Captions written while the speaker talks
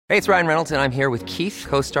Hey, it's Ryan Reynolds, and I'm here with Keith,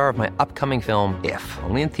 co-star of my upcoming film, If,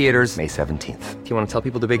 only in theaters May 17th. Do you want to tell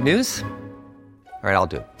people the big news? All right, I'll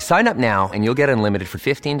do it. Sign up now and you'll get unlimited for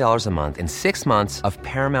 $15 a month and 6 months of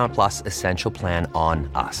Paramount Plus Essential Plan on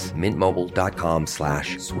us.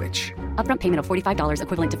 MintMobile.com/switch. Upfront payment of $45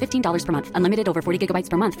 equivalent to $15 per month. Unlimited over 40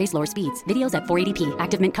 gigabytes per month. Face lower speeds. Videos at 480p.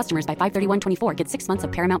 Active Mint customers by 531.24 get 6 months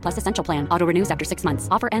of Paramount Plus Essential Plan. Auto renews after 6 months.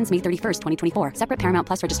 Offer ends May 31st, 2024. Separate Paramount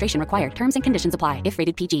Plus registration required. Terms and conditions apply if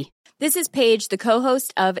rated PG. This is Paige, the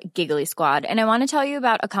co-host of Giggly Squad, and I want to tell you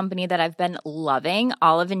about a company that I've been loving,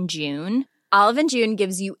 Olive & June. Olive & June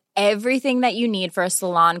gives you everything that you need for a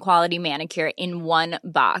salon-quality manicure in one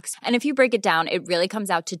box. And if you break it down, it really comes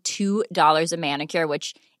out to $2 a manicure,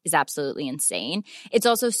 which is absolutely insane. It's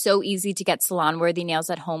also so easy to get salon-worthy nails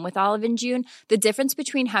at home with Olive & June. The difference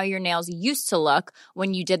between how your nails used to look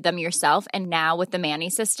when you did them yourself and now with the Mani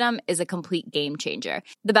system is a complete game changer.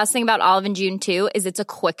 The best thing about Olive & June, too, is it's a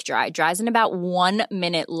quick dry. Dries in about 1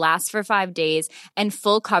 minute, lasts for 5 days, and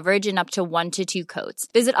full coverage in up to 1 to 2 coats.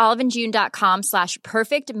 Visit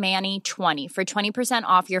oliveandjune.com/perfectmani20 for 20%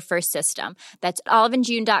 off your first system. That's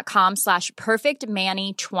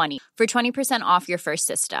oliveandjune.com/perfectmani20 for 20% off your first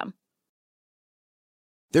system.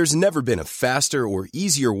 There's never been a faster or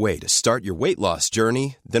easier way to start your weight loss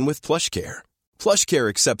journey than with PlushCare. PlushCare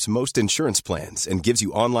accepts most insurance plans and gives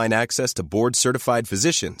you online access to board-certified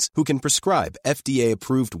physicians who can prescribe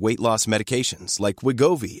FDA-approved weight loss medications like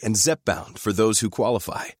Wegovy and Zepbound for those who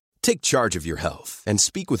qualify. Take charge of your health and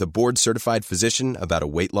speak with a board-certified physician about a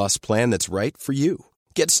weight loss plan that's right for you.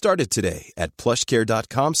 Get started today at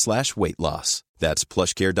plushcare.com/weight-loss. That's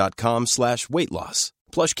plushcare.com/weight-loss.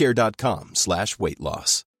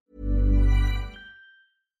 plushcare.com/weight-loss.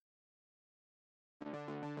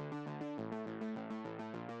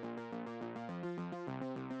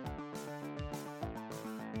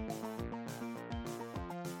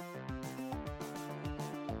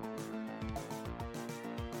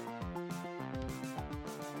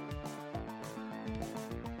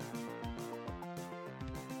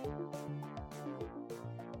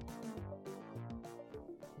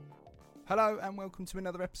 Hello and welcome to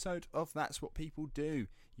another episode of That's What People Do.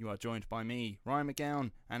 You are joined by me, Ryan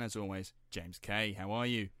McGowan, and as always, James Kay. How are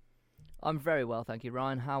you? I'm very well, thank you,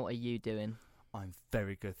 Ryan. How are you doing? I'm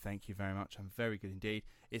very good, thank you very much. I'm very good indeed.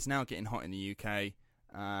 It's now getting hot in the UK,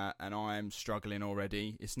 and I'm struggling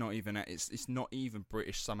already. It's not even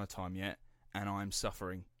British summertime yet, and I'm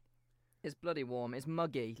suffering. It's bloody warm. It's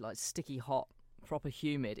muggy, like sticky hot, proper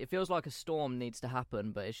humid. It feels like a storm needs to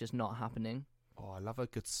happen, but it's just not happening. Oh, I love a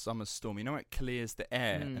good summer storm. You know, it clears the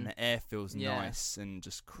air, and the air feels nice and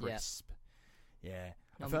just crisp. Yeah.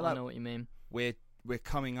 I know what you mean. We're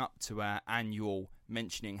coming up to our annual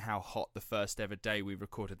mentioning how hot the first ever day we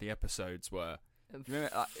recorded the episodes were.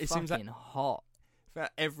 Remember, it seems like hot.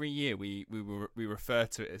 Every year we refer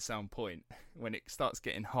to it at some point. When it starts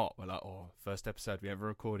getting hot, we're like, oh, first episode we ever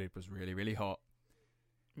recorded was really, really hot.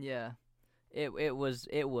 Yeah. It was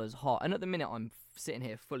hot. And at the minute I'm sitting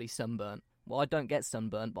here fully sunburnt. Well, I don't get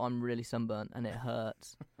sunburnt, but I'm really sunburnt, and it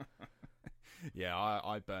hurts. Yeah,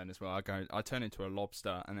 I burn as well. I turn into a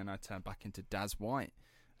lobster, and then I turn back into Daz White.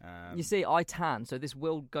 You see, I tan, so this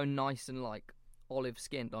will go nice and like olive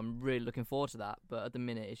skinned. I'm really looking forward to that. But at the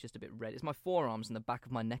minute, it's just a bit red. It's my forearms and the back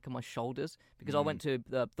of my neck and my shoulders because I went to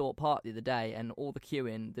the Thorpe Park the other day, and all the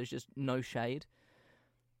queuing, there's just no shade.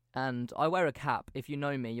 And I wear a cap. If you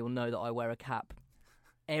know me, you'll know that I wear a cap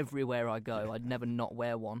everywhere I go. I'd never not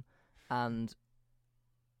wear one. And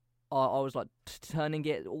I was like turning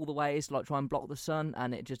it all the ways to like try and block the sun,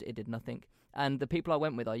 and it did nothing. And the people I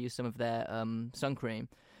went with, I used some of their sun cream,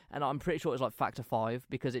 and I'm pretty sure it was like factor 5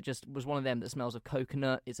 because it just was one of them that smells of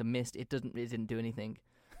coconut. It's a mist. It didn't do anything.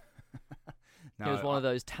 No, it was one of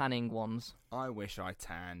those tanning ones. I wish I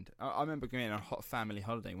tanned. I remember going on a hot family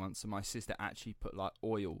holiday once, and my sister actually put like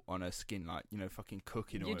oil on her skin, like fucking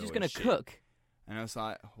cooking oil. You're just gonna cook. And I was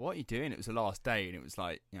like, what are you doing? It was the last day, and it was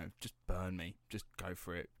like, just burn me. Just go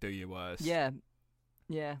for it. Do your worst. Yeah.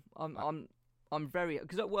 I'm very...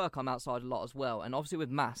 Because at work, I'm outside a lot as well. And obviously with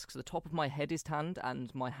masks, the top of my head is tanned,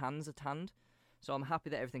 and my hands are tanned. So I'm happy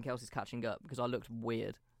that everything else is catching up, because I looked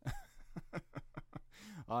weird.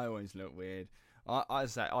 I always look weird. I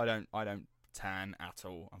say I don't tan at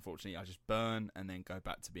all. Unfortunately, I just burn and then go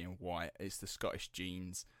back to being white. It's the Scottish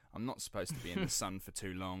genes. I'm not supposed to be in the sun for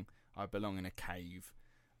too long. I belong in a cave,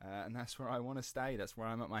 and that's where I want to stay. That's where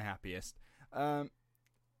I'm at my happiest. Now,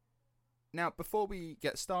 before we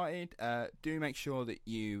get started, do make sure that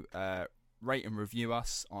you rate and review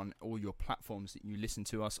us on all your platforms that you listen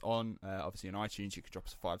to us on. Obviously, on iTunes, you can drop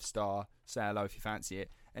us a 5-star, say hello if you fancy it.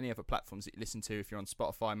 any other platforms that you listen to. If you're on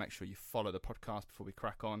Spotify, make sure you follow the podcast before we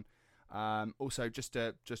crack on. Also, just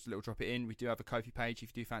a little drop it in. We do have a Ko-fi page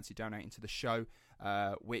if you do fancy donating to the show,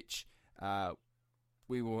 which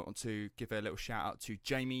we want to give a little shout out to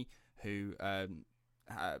Jamie, who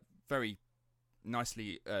very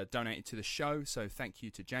nicely donated to the show. So thank you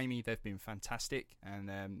to Jamie. They've been fantastic,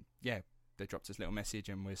 and they dropped us a little message,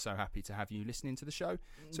 and we're so happy to have you listening to the show.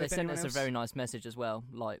 So they sent us a very nice message as well.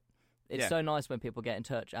 Like, it's so nice when people get in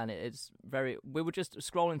touch, and it's very... We were just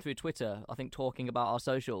scrolling through Twitter, I think, talking about our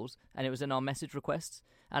socials, and it was in our message requests.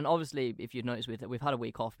 And obviously, if you've noticed, we've had a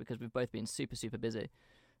week off because we've both been super, super busy.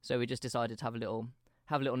 So we just decided to have a little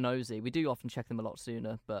nosy. We do often check them a lot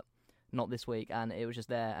sooner, but not this week. And it was just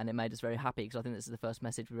there, and it made us very happy because I think this is the first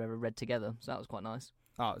message we've ever read together. So that was quite nice.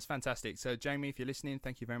 Oh, it's fantastic. So, Jamie, if you're listening,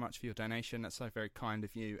 thank you very much for your donation. That's so very kind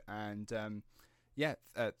of you. And,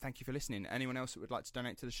 thank you for listening. Anyone else that would like to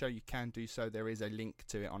donate to the show, you can do so. There is a link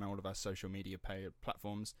to it on all of our social media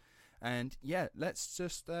platforms. And, let's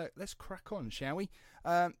crack on, shall we?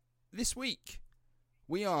 This week,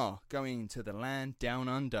 we are going to the land down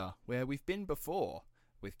under, where we've been before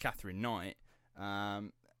with Catherine Knight.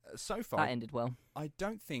 So far... That ended well. I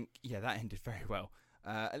don't think... Yeah, that ended very well.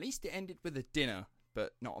 At least it ended with a dinner,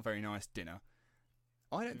 but not a very nice dinner.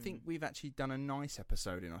 I don't think we've actually done a nice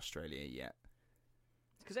episode in Australia yet.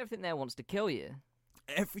 It's because everything there wants to kill you.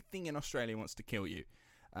 Everything in Australia wants to kill you,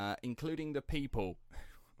 including the people,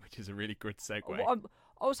 which is a really good segue. Well,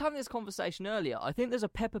 I was having this conversation earlier. I think there's a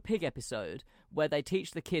Peppa Pig episode where they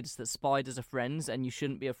teach the kids that spiders are friends and you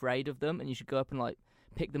shouldn't be afraid of them and you should go up and, like,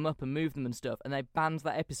 pick them up and move them and stuff. And they banned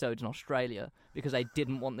that episode in Australia because they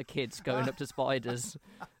didn't want the kids going up to spiders.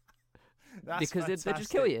 Because they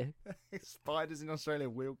just kill you. Spiders in Australia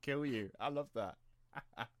will kill you. I love that.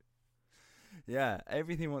 Yeah,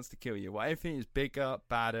 everything wants to kill you. Well, everything is bigger,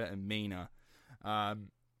 badder, and meaner.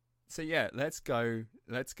 So yeah, let's go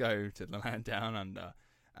to the land down under.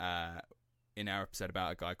 In our episode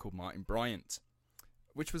about a guy called Martin Bryant,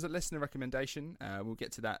 which was a listener recommendation. We'll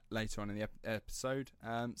get to that later on in the episode.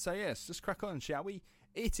 So yes, just crack on, shall we?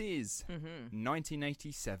 It is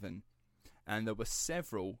 1987. And there were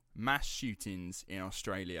several mass shootings in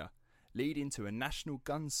Australia, leading to a national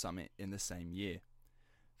gun summit in the same year.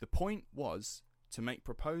 The point was to make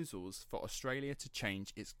proposals for Australia to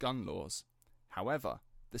change its gun laws. However,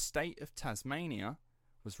 the state of Tasmania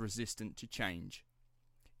was resistant to change.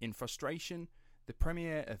 In frustration, the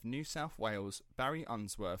Premier of New South Wales, Barry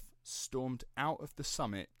Unsworth, stormed out of the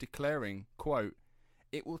summit declaring, quote,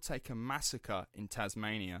 "It will take a massacre in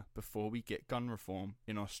Tasmania before we get gun reform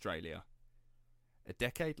in Australia." A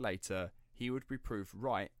decade later, he would be proved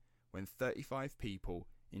right when 35 people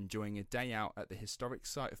enjoying a day out at the historic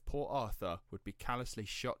site of Port Arthur would be callously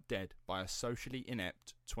shot dead by a socially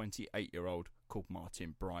inept 28-year-old called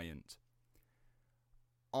Martin Bryant.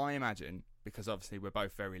 I imagine, because obviously we're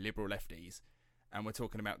both very liberal lefties, and we're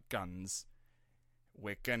talking about guns,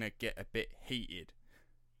 we're going to get a bit heated.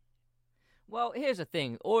 Well, here's the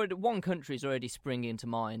thing. Already, one country's already springing to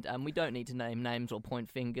mind, and we don't need to name names or point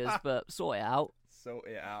fingers, but sort it out. Sort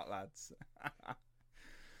it out, lads.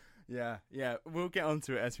 Yeah, we'll get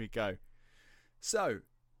onto it as we go. So,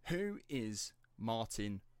 who is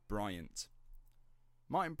Martin Bryant?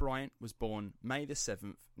 Martin Bryant was born May the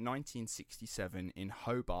 7th, 1967 in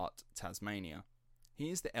Hobart, Tasmania.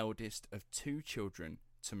 He is the eldest of two children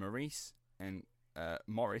to Maurice and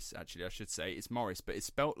Morris, actually I should say. It's Morris, but it's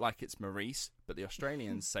spelt like it's Maurice, but the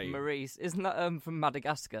Australians say... Maurice. Isn't that from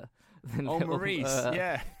Madagascar? Oh, Maurice,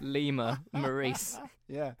 yeah. Lemur, Maurice.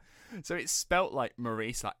 Yeah. So it's spelt like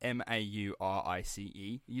Maurice, like Maurice.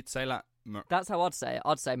 You'd say like... That's how I'd say it.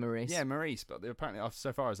 I'd say Maurice. Yeah, Maurice, but apparently,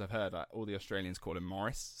 so far as I've heard, like, all the Australians call him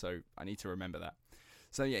Morris, so I need to remember that.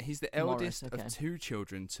 So yeah, he's the eldest of two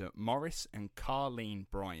children to Morris and Carleen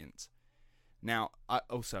Bryant. Now,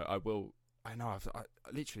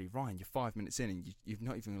 literally, Ryan, you're 5 minutes in and you've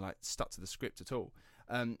not even like stuck to the script at all.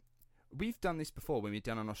 We've done this before when we've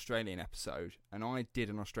done an Australian episode, and I did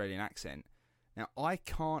an Australian accent. Now, I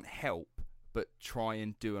can't help but try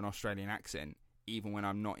and do an Australian accent, even when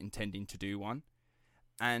I'm not intending to do one.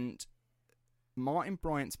 And Martin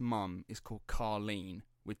Bryant's mum is called Carleen,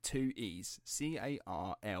 with two E's, Carleen.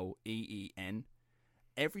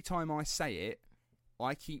 Every time I say it,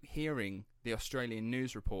 I keep hearing the Australian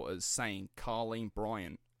news reporters saying Carleen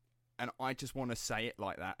Bryant, and I just want to say it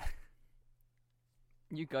like that.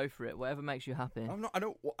 You go for it, whatever makes you happy. I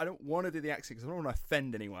don't want to do the accent because I don't want to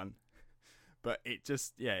offend anyone. But it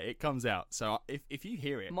just, it comes out. So if you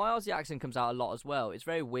hear it... My Aussie accent comes out a lot as well. It's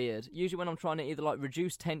very weird. Usually when I'm trying to either like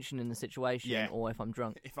reduce tension in the situation or if I'm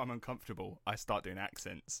drunk. If I'm uncomfortable, I start doing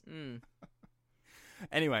accents.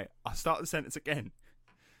 Anyway, I'll start the sentence again.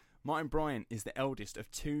 Martin Bryant is the eldest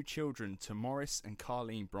of 2 children to Morris and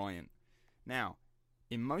Carleen Bryant. Now,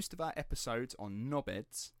 in most of our episodes on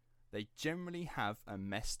knobheads, they generally have a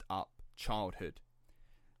messed up childhood.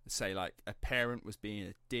 Say like a parent was being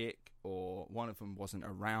a dick or one of them wasn't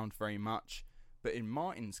around very much. But in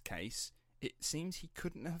Martin's case, it seems he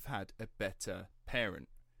couldn't have had a better parent.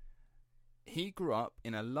 He grew up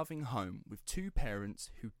in a loving home with 2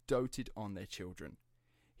 parents who doted on their children.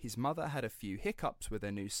 His mother had a few hiccups with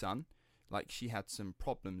their new son, like she had some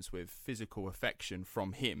problems with physical affection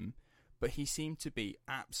from him, but he seemed to be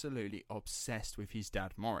absolutely obsessed with his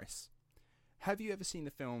dad Morris. Have you ever seen the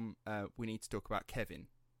film We Need to Talk About Kevin?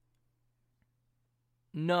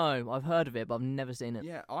 No, I've heard of it, but I've never seen it.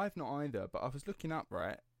 Yeah, I've not either, but I was looking up,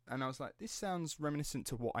 right, and I was like, this sounds reminiscent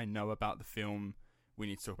to what I know about the film We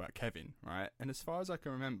Need to Talk About Kevin, right? And as far as I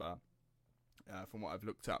can remember, from what I've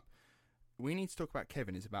looked up, We Need to Talk About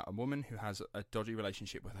Kevin is about a woman who has a dodgy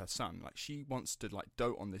relationship with her son. Like, she wants to, like,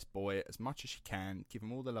 dote on this boy as much as she can, give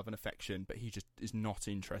him all the love and affection, but he just is not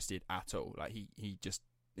interested at all. Like,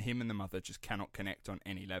 him and the mother just cannot connect on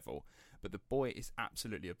any level. But the boy is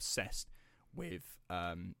absolutely obsessed with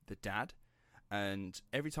the dad. And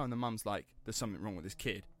every time the mum's like, there's something wrong with this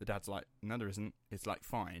kid, the dad's like, no, there isn't. It's, like,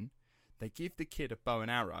 fine. They give the kid a bow and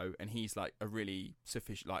arrow, and he's, like, a really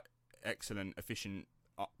sufficient, like, excellent, efficient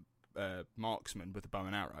marksman with a bow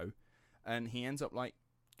and arrow, and he ends up like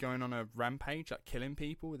going on a rampage, like killing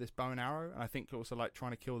people with this bow and arrow, and I think also like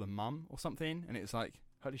trying to kill the mum or something, and it's like,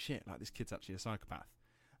 holy shit, like this kid's actually a psychopath.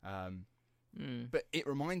 But it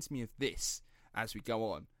reminds me of this as we go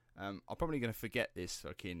on. I'm probably going to forget this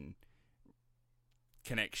fucking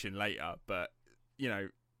connection later, but you know,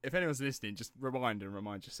 if anyone's listening, just remind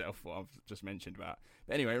yourself what I've just mentioned about.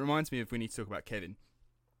 But anyway, it reminds me of We Need to Talk About Kevin.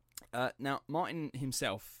 Now, Martin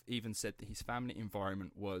himself even said that his family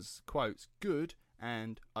environment was, quote, good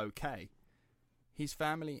and okay. His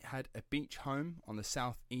family had a beach home on the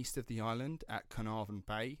southeast of the island at Carnarvon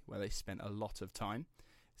Bay, where they spent a lot of time.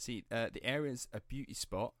 See, the area's a beauty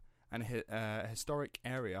spot and a historic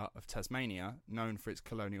area of Tasmania known for its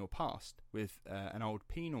colonial past, with an old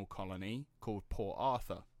penal colony called Port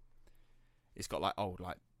Arthur. It's got like old,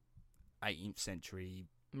 like 18th century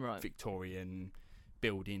Victorian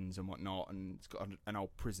buildings and whatnot, and it's got an old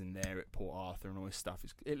prison there at Port Arthur and all this stuff.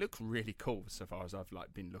 It looks really cool so far as I've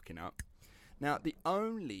like been looking up. Now, the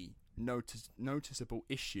only noticeable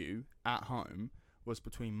issue at home was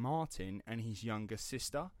between Martin and his younger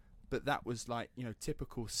sister, but that was like, you know,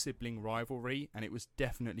 typical sibling rivalry, and it was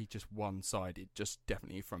definitely just one-sided, just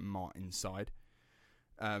definitely from Martin's side.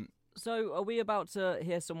 So are we about to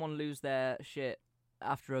hear someone lose their shit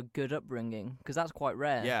after a good upbringing? Because that's quite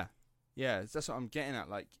rare. Yeah, that's what I'm getting at.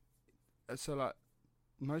 Like, so like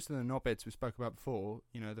most of the knobheads we spoke about before,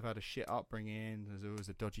 you know, they've had a shit upbringing. There's always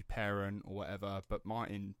a dodgy parent or whatever. But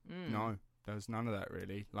Martin, no, there's none of that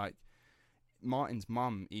really. Like, Martin's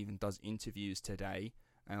mum even does interviews today,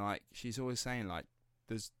 and like she's always saying like,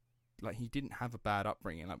 there's like he didn't have a bad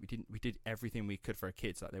upbringing. Like we did everything we could for our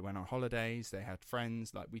kids. Like they went on holidays, they had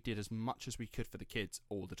friends. Like we did as much as we could for the kids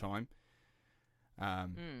all the time.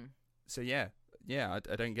 So yeah,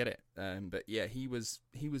 I don't get it. But yeah, he was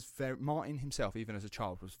very, Martin himself, even as a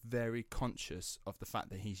child, was very conscious of the fact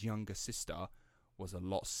that his younger sister was a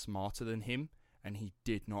lot smarter than him, and he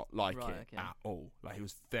did not like it at all. Like he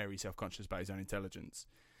was very self-conscious about his own intelligence.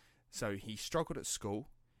 So he struggled at school.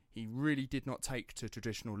 He really did not take to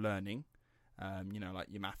traditional learning. You know, like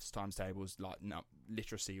your maths, times tables, like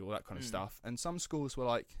literacy, all that kind of stuff. And some schools were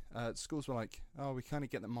like, oh, we kind of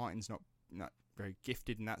get that Martin's not very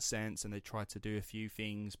gifted in that sense, and they tried to do a few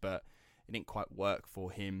things, but it didn't quite work for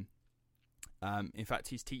him. In fact,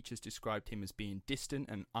 his teachers described him as being distant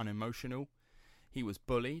and unemotional. He was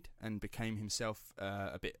bullied and became himself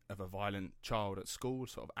a bit of a violent child at school,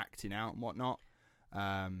 sort of acting out and whatnot.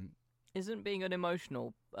 Isn't being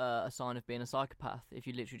unemotional a sign of being a psychopath if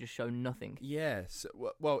you literally just show nothing? Yes.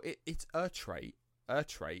 Well, it's a trait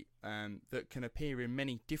that can appear in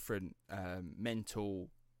many different mental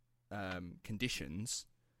conditions,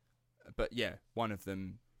 but yeah, one of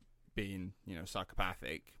them being, you know,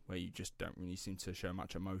 psychopathic, where you just don't really seem to show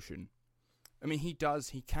much emotion. I mean, he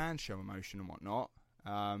can show emotion and whatnot,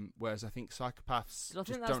 whereas I think psychopaths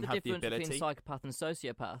just don't have the ability. Between psychopath and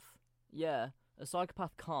sociopath. Yeah, a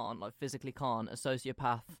psychopath can't, like, physically can't. A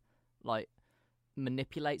sociopath, like,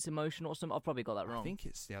 manipulates emotion or something. I've probably got that wrong. I think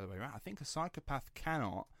it's the other way around. I think a psychopath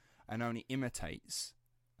cannot and only imitates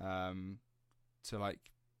to, like,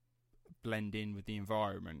 blend in with the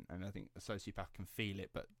environment, and I think a sociopath can feel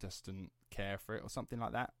it but just doesn't care for it or something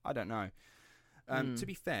like that. I don't know. To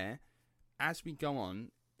be fair, as we go on,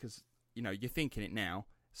 because, you know, you're thinking it now,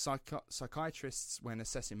 psychiatrists, when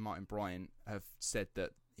assessing Martin Bryant, have said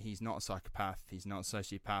that he's not a psychopath, he's not a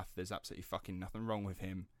sociopath, there's absolutely fucking nothing wrong with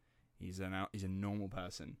him. He's a normal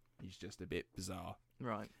person. He's just a bit bizarre.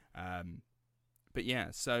 Right. But yeah,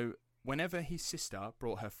 so whenever his sister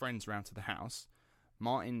brought her friends round to the house,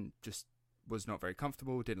 Martin just was not very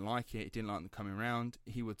comfortable, didn't like it, he didn't like them coming around.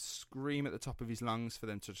 He would scream at the top of his lungs for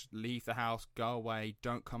them to just leave the house, go away,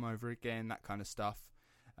 don't come over again, that kind of stuff.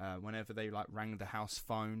 Whenever they like rang the house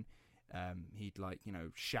phone, he'd like, you know,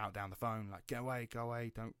 shout down the phone like, go away,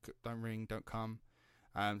 don't ring, don't come.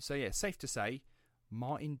 So yeah, safe to say,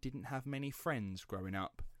 Martin didn't have many friends growing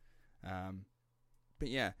up. But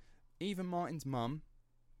yeah, even Martin's mum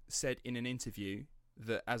said in an interview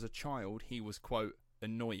that as a child he was, quote,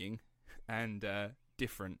 annoying and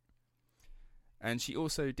different. And she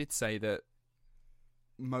also did say that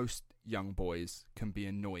most young boys can be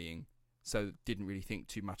annoying, so didn't really think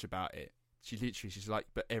too much about it. She's like,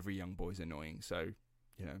 but every young boy's annoying, so,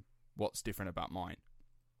 you know, what's different about mine?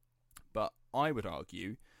 But I would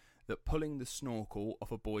argue that pulling the snorkel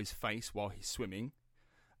off a boy's face while he's swimming,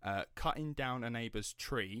 cutting down a neighbour's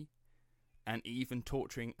tree, and even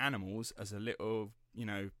torturing animals as a little, you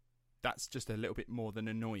know, that's just a little bit more than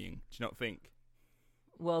annoying. Do you not think?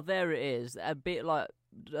 Well, there it is. A bit like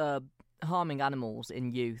harming animals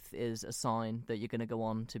in youth is a sign that you're going to go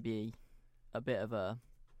on to be a bit of a,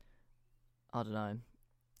 I don't know,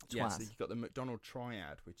 twat. Yeah, so you've got the McDonald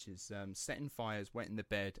triad, which is setting fires, wetting the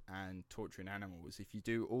bed, and torturing animals. If you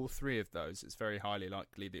do all three of those, it's very highly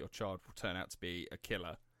likely that your child will turn out to be a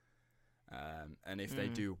killer. And if they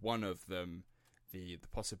do one of them, the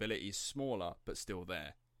possibility is smaller, but still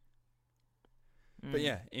there. But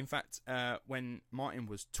yeah, in fact, when Martin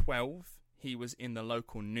was 12, he was in the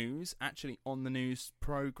local news, actually on the news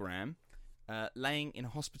programme, laying in a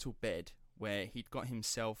hospital bed where he'd got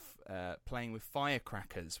himself playing with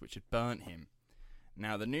firecrackers, which had burnt him.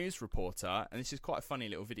 Now, the news reporter, and this is quite a funny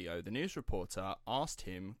little video, the news reporter asked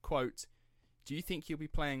him, quote, "Do you think you'll be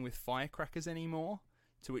playing with firecrackers anymore?"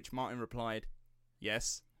 To which Martin replied,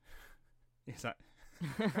 "Yes."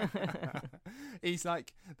 He's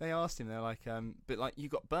like, they asked him, they're like, but like, you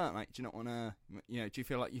got burnt, like, do you not want to, you know, do you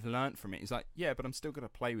feel like you've learnt from it? He's like, yeah, but I'm still going to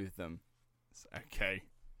play with them. It's okay.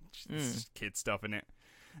 It's just kid stuff, innit?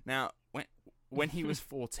 Now, when he was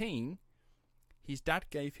 14, his dad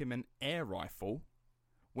gave him an air rifle,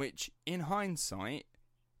 which, in hindsight,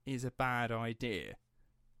 is a bad idea,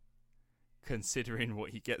 considering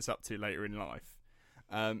what he gets up to later in life.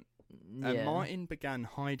 And Martin began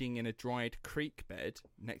hiding in a dried creek bed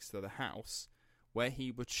next to the house, where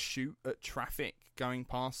he would shoot at traffic going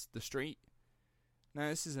past the street. Now,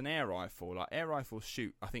 this is an air rifle. Like, air rifles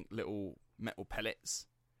shoot, I think, little metal pellets.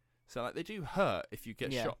 So, like, they do hurt if you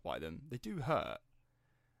get shot by them. They do hurt.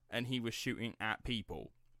 And he was shooting at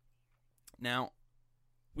people. Now,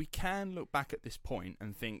 we can look back at this point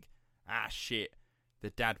and think, shit, the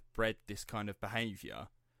dad bred this kind of behaviour.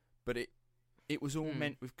 But it was all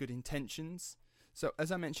meant with good intentions. So, as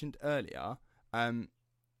I mentioned earlier,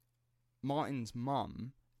 Martin's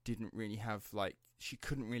mum didn't really have, like, she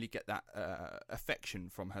couldn't really get that affection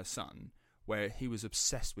from her son, where he was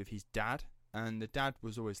obsessed with his dad. And the dad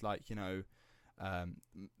was always like, you know,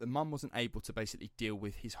 the mum wasn't able to basically deal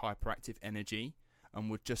with his hyperactive energy and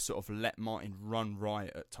would just sort of let Martin run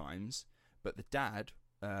riot at times. But the dad,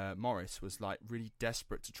 Morris, was like really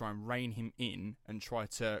desperate to try and rein him in and try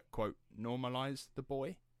to, quote, normalise the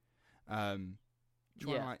boy. Try and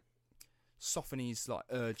like soften his like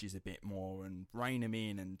urges a bit more and rein him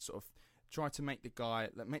in and sort of try to make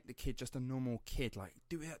the kid just a normal kid. Like,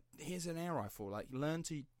 here's an air rifle. Like, learn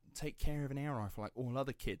to take care of an air rifle like all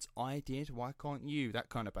other kids. I did, why can't you? That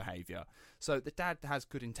kind of behaviour. So the dad has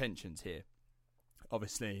good intentions here.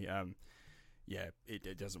 Obviously,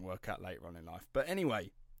 it doesn't work out later on in life. But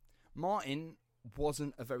anyway, Martin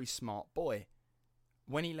wasn't a very smart boy.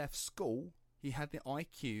 When he left school, he had the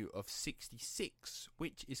IQ of 66,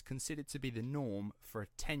 which is considered to be the norm for a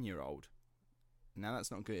 10-year-old. Now,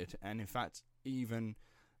 that's not good. And in fact, even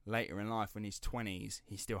later in life, when he's 20s,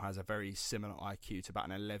 he still has a very similar IQ to about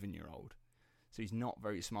an 11-year-old. So he's not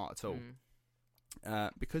very smart at all.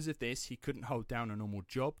 Because of this, he couldn't hold down a normal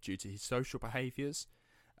job due to his social behaviours.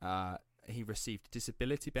 He received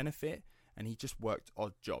disability benefit, and he just worked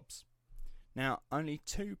odd jobs. Now, only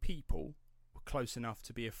 2 people were close enough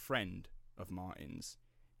to be a friend of Martin's.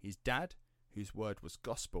 His dad, whose word was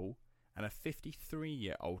gospel, and a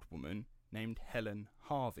 53-year-old woman named Helen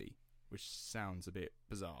Harvey, which sounds a bit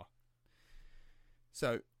bizarre.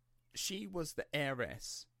 So, she was the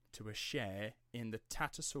heiress to a share in the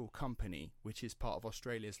Tattersall Company, which is part of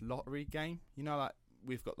Australia's lottery game. You know, like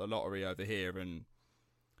we've got the lottery over here, and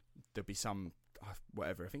there'll be some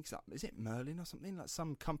whatever. I think it's like, is it Merlin or something? Like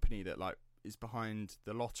some company that like is behind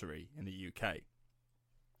the lottery in the UK.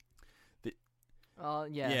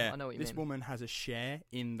 Yeah, I know what you mean. This woman has a share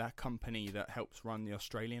in that company that helps run the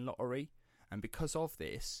Australian lottery, and because of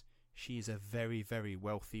this, she is a very, very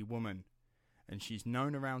wealthy woman, and she's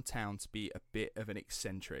known around town to be a bit of an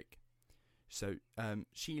eccentric. So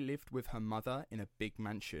she lived with her mother in a big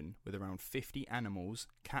mansion with around 50 animals,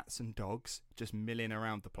 cats and dogs, just milling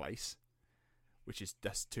around the place,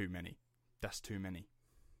 that's too many. That's too many.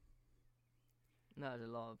 No, there's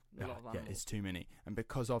a lot of animals. Yeah, it's too many. And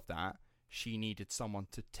because of that, she needed someone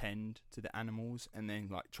to tend to the animals and then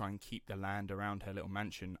like try and keep the land around her little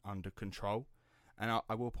mansion under control. And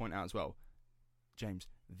I will point out as well, James,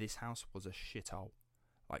 this house was a shithole,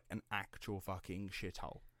 like an actual fucking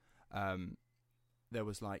shithole. There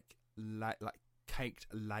was like caked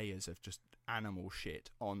layers of just animal shit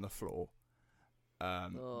on the floor.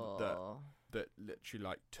 That literally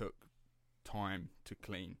like took time to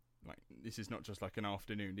clean. Like, this is not just like an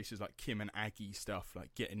afternoon. This is like Kim and Aggie stuff,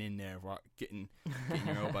 like getting in there, right, getting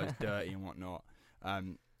your elbows dirty and whatnot.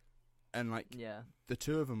 And like, the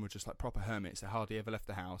two of them were just like proper hermits. They hardly ever left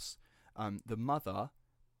the house. The mother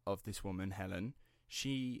of this woman, Helen,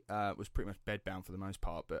 she was pretty much bedbound for the most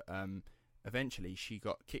part, but eventually she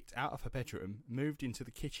got kicked out of her bedroom, moved into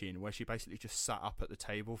the kitchen, where she basically just sat up at the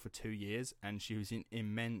table for 2 years, and she was in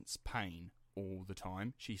immense pain all the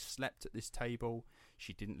time. She slept at this table.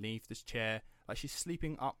 She didn't leave this chair. Like, she's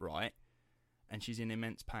sleeping upright and she's in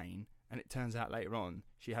immense pain, and it turns out later on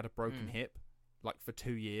she had a broken hip, like for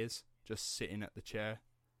 2 years, just sitting at the chair.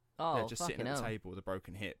 Just sitting at the table with a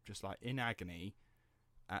broken hip, just like in agony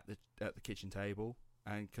at the kitchen table.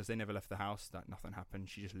 And because they never left the house, that nothing happened.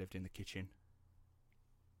 She just lived in the kitchen.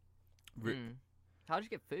 How did you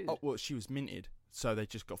get food? Oh, well, she was minted, so they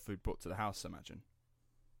just got food brought to the house, I imagine.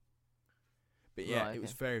 But yeah, It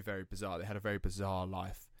was very, very bizarre. They had a very bizarre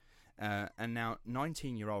life. And now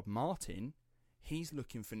 19-year-old Martin, he's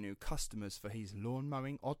looking for new customers for his lawn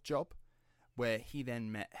mowing odd job, where he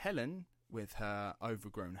then met Helen with her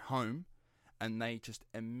overgrown home, and they just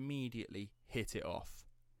immediately hit it off.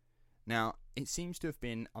 Now, it seems to have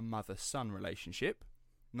been a mother-son relationship.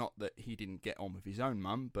 Not that he didn't get on with his own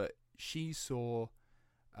mum, but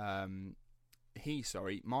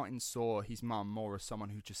Martin saw his mum more as someone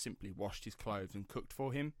who just simply washed his clothes and cooked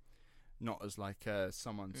for him, not as like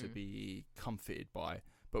someone to be comforted by.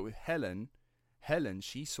 But with Helen,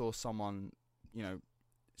 she saw someone,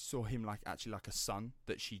 saw him like actually like a son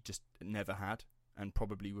that she just never had and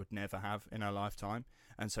probably would never have in her lifetime.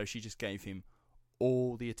 And so she just gave him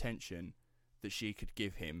all the attention that she could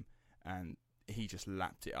give him, and he just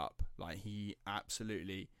lapped it up. Like, he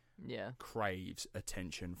absolutely craves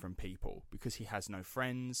attention from people because he has no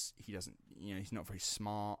friends. He doesn't, he's not very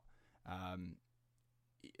smart. Him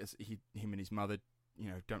and his mother,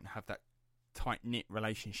 don't have that tight-knit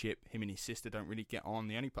relationship. Him and his sister don't really get on.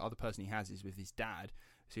 The only other person he has is with his dad,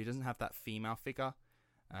 so he doesn't have that female figure.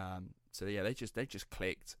 So yeah, they just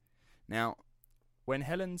clicked. Now, when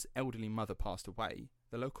Helen's elderly mother passed away,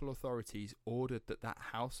 the local authorities ordered that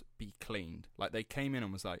house be cleaned. Like, they came in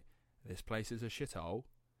and was like, this place is a shithole.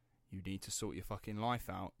 You need to sort your fucking life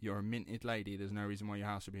out. You're a minted lady. There's no reason why your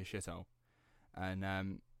house would be a shithole.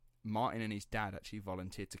 And Martin and his dad actually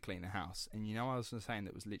volunteered to clean the house. And I was saying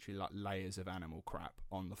that was literally like layers of animal crap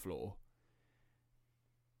on the floor.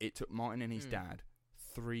 It took Martin and his dad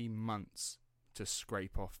 3 months to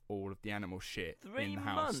scrape off all of the animal shit in the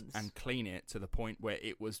house and clean it to the point where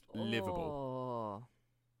it was livable.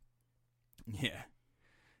 Yeah.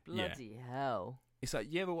 Bloody hell. It's like,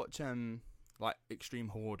 you ever watch like Extreme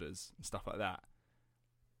Hoarders and stuff like that,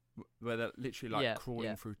 where they're literally like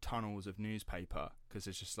crawling through tunnels of newspaper because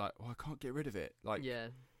it's just like, I can't get rid of it. Like,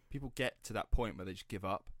 people get to that point where they just give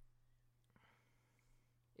up.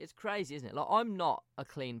 It's crazy, isn't it? Like, I'm not a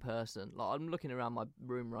clean person. Like, I'm looking around my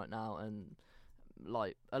room right now, and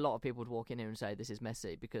like a lot of people would walk in here and say this is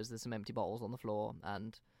messy because there's some empty bottles on the floor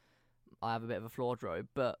and I have a bit of a floor wardrobe,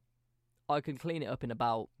 but I can clean it up in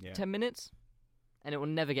about 10 minutes and it will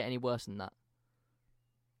never get any worse than that.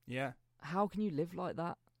 Yeah. How can you live like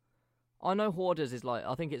that? I know hoarders is like,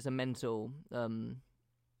 I think it's a mental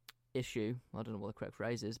issue. I don't know what the correct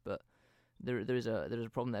phrase is, but there is a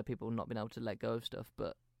problem there, people not being able to let go of stuff.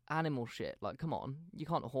 But animal shit, like, come on, you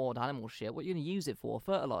can't hoard animal shit. What are you going to use it for?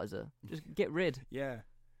 Fertilizer? Just get rid. Yeah.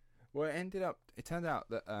 Well, it turned out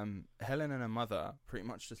that Helen and her mother pretty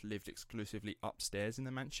much just lived exclusively upstairs in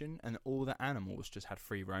the mansion, and all the animals just had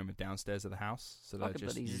free roam downstairs of the house. So Like they a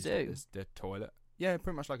just bloody used zoo. it as the toilet. Yeah,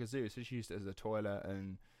 pretty much like a zoo. So she used it as a toilet,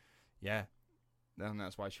 and yeah. And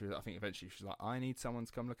that's why I think eventually she was like, I need someone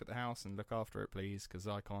to come look at the house and look after it, please, because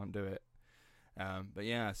I can't do it. But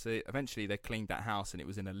yeah, so eventually they cleaned that house and it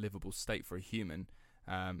was in a livable state for a human.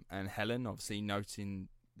 And Helen, obviously noting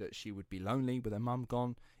that she would be lonely with her mum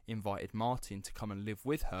gone, invited Martin to come and live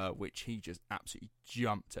with her, which he just absolutely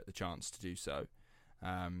jumped at the chance to do so.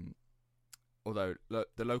 Although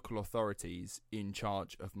the local authorities in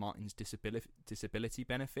charge of Martin's disability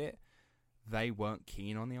benefit, they weren't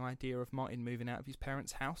keen on the idea of Martin moving out of his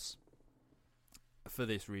parents' house. For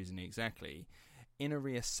this reason exactly. In a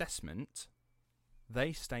reassessment,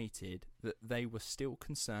 they stated that they were still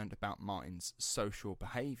concerned about Martin's social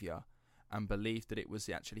behaviour and believed that it was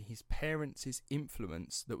actually his parents'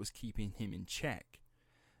 influence that was keeping him in check.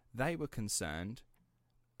 They were concerned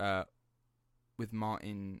with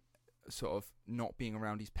Martin sort of not being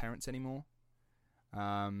around his parents anymore.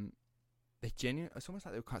 It's almost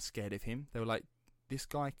like they were quite scared of him. They were like, this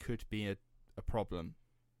guy could be a problem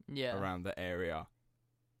around the area.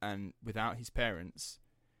 And without his parents,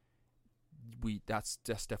 that's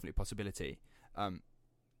definitely a possibility.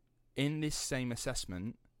 In this same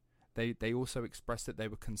assessment, they also expressed that they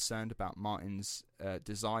were concerned about Martin's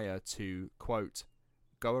desire to, quote,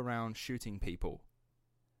 go around shooting people.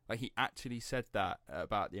 Like, he actually said that at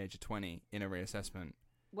about the age of 20 in a reassessment.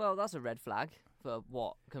 Well, that's a red flag for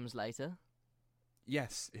what comes later.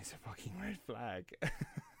 Yes, it's a fucking red flag.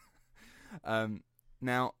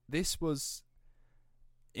 Now, this was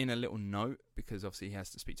in a little note, because obviously he has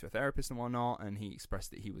to speak to a therapist and whatnot, and he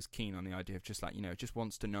expressed that he was keen on the idea of just like, just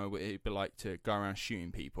wants to know what it'd be like to go around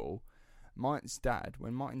shooting people. When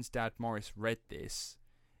Martin's dad Morris read this,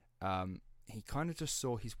 he kind of just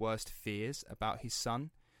saw his worst fears about his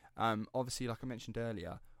son. Obviously, like I mentioned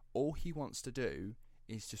earlier, all he wants to do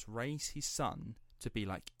is just raise his son to be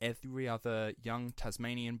like every other young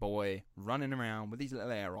Tasmanian boy, running around with his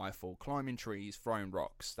little air rifle, climbing trees, throwing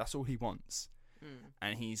rocks. That's all he wants.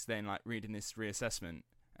 And he's then like reading this reassessment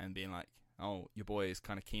and being like, oh, your boy is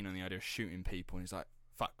kind of keen on the idea of shooting people. And he's like,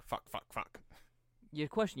 fuck. You'd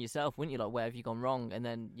question yourself, wouldn't you? Like, where have you gone wrong? And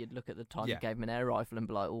then you'd look at the time you gave him an air rifle and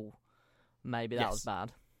be like, oh, maybe that was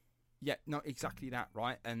bad. Yeah, no, exactly that,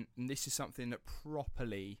 right? And this is something that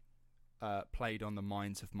properly played on the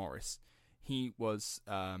minds of Morris. He was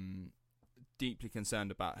deeply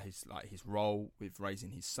concerned about his role with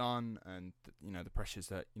raising his son, and the pressures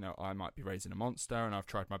that I might be raising a monster, and I've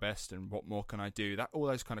tried my best, and what more can I do? That all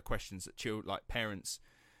those kind of questions that parents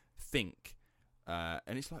think,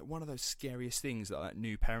 and it's like one of those scariest things that like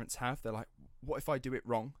new parents have. They're like, what if I do it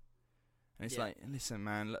wrong? And it's like, listen,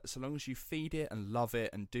 man, so long as you feed it and love it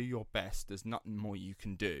and do your best, there's nothing more you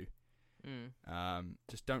can do.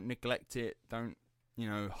 Just don't neglect it. Don't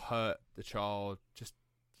hurt the child. Just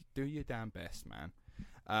do your damn best,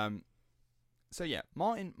 man. So yeah,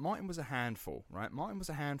 Martin was a handful, right? Martin was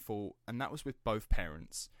a handful, and that was with both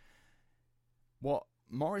parents. What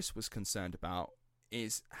Morris was concerned about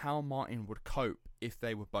is how Martin would cope if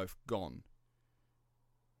they were both gone.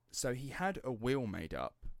 So he had a will made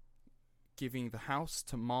up, giving the house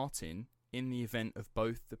to Martin in the event of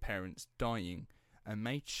both the parents dying, and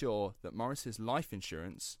made sure that Morris's life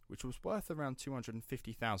insurance, which was worth around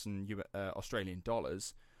 250,000 Australian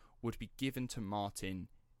dollars, would be given to Martin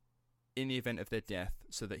in the event of their death,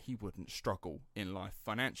 so that he wouldn't struggle in life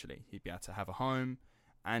financially. He'd be able to have a home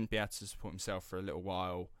and be able to support himself for a little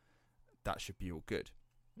while. That should be all good.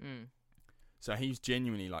 So he's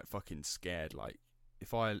genuinely like fucking scared. Like,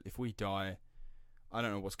 if we die, I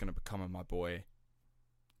don't know what's going to become of my boy.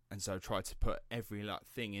 And so tried to put every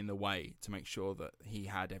thing in the way to make sure that he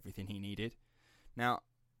had everything he needed. Now,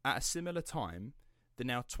 at a similar time, the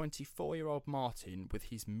now 24-year-old Martin with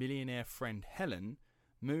his millionaire friend Helen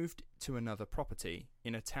moved to another property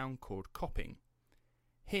in a town called Copping.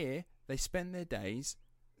 Here, they spent their days,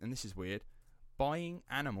 and this is weird, buying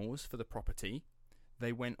animals for the property.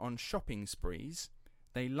 They went on shopping sprees.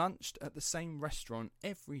 They lunched at the same restaurant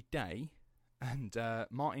every day. And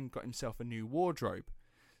Martin got himself a new wardrobe.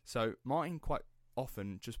 So Martin quite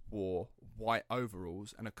often just wore white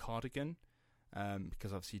overalls and a cardigan,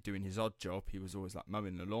 because obviously doing his odd job, he was always like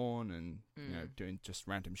mowing the lawn and doing just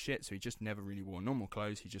random shit. So he just never really wore normal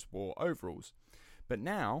clothes. He just wore overalls. But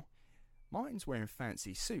now Martin's wearing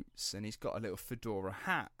fancy suits, and he's got a little fedora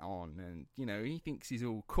hat on, and he thinks he's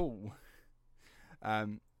all cool.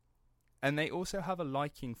 And they also have a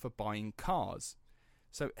liking for buying cars.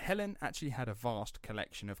 So Helen actually had a vast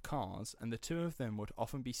collection of cars, and the two of them would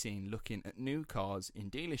often be seen looking at new cars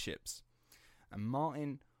in dealerships. And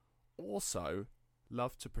Martin also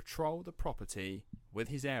loved to patrol the property with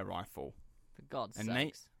his air rifle. For God's and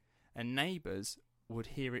sakes. And neighbours would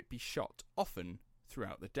hear it be shot often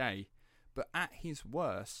throughout the day. But at his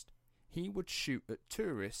worst, he would shoot at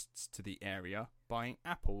tourists to the area buying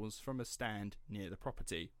apples from a stand near the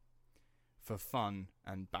property for fun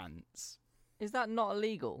and bants. Is that not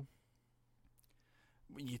illegal?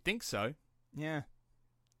 You'd think so, yeah.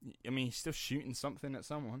 I mean, he's still shooting something at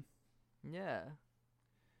someone. Yeah.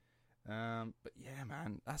 But yeah,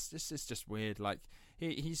 man, it's just weird. Like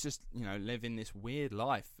he's just living this weird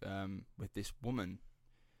life with this woman.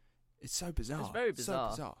 It's so bizarre. It's very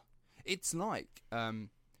bizarre. So bizarre. It's like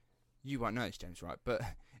you won't know this, James, right? But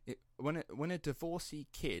when a divorcee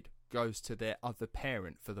kid goes to their other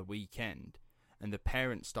parent for the weekend, and the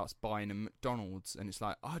parent starts buying a McDonald's, and it's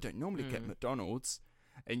like, I don't normally get McDonald's,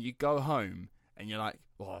 and you go home and you're like,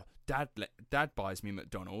 well, dad buys me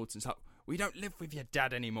McDonald's, and it's like, we don't live with your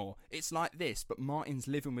dad anymore. It's like this, but Martin's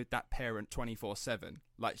living with that parent 24/7.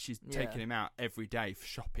 Like, she's taking him out every day for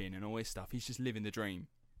shopping and all this stuff. He's just living the dream.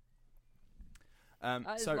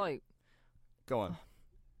 So like, go on.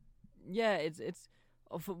 Yeah, it's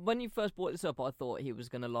when you first brought this up, I thought he was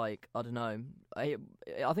gonna, like, I don't know. I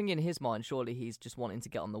think in his mind, surely he's just wanting to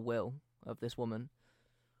get on the will of this woman.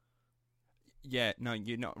 Yeah, no,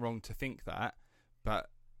 you're not wrong to think that, but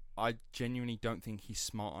I genuinely don't think he's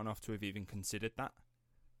smart enough to have even considered that.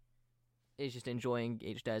 He's just enjoying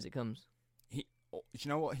each day as it comes. Do you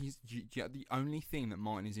know what? The only thing that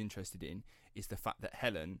Martin is interested in is the fact that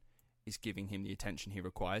Helen is giving him the attention he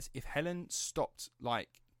requires. If Helen stopped, like,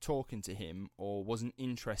 talking to him or wasn't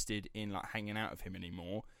interested in, like, hanging out with him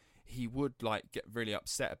anymore, he would, like, get really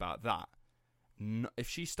upset about that. No, if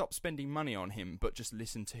she stopped spending money on him but just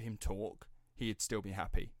listened to him talk, he'd still be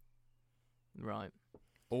happy. Right.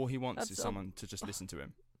 All he wants is someone to just listen to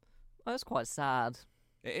him. That's quite sad.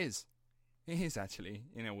 It is. It is, actually,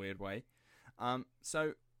 in a weird way.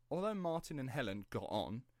 So, although Martin and Helen got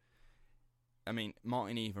on, I mean,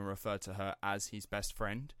 Martin even referred to her as his best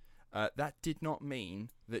friend, that did not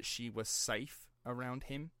mean that she was safe around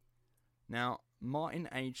him. Now, Martin,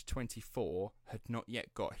 aged 24, had not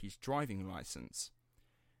yet got his driving licence.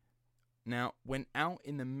 Now, when out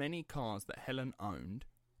in the many cars that Helen owned,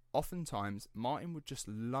 oftentimes Martin would just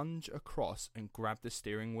lunge across and grab the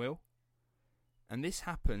steering wheel. And this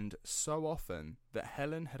happened so often that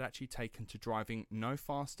Helen had actually taken to driving no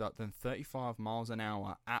faster than 35 miles an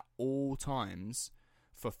hour at all times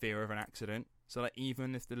for fear of an accident. So, like,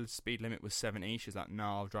 even if the speed limit was 70, she's like, no,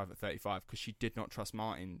 I'll drive at 35, because she did not trust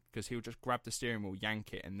Martin, because he'll just grab the steering wheel,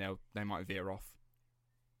 yank it, and they might veer off.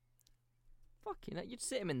 Fucking hell, you'd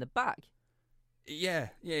sit him in the back. Yeah,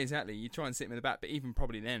 exactly. You try and sit him in the back, but even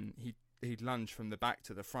probably then, he'd lunge from the back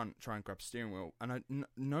to the front, try and grab the steering wheel. And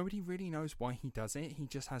nobody really knows why he does it. He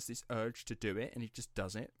just has this urge to do it, and he just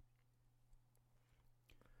does it.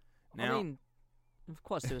 Now, I mean,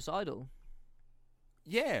 quite suicidal.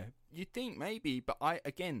 Yeah, you'd think maybe, but I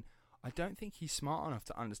don't think he's smart enough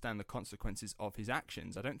to understand the consequences of his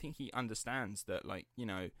actions. I don't think he understands that, like,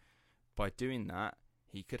 by doing that,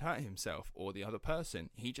 he could hurt himself or the other person.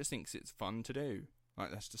 He just thinks it's fun to do.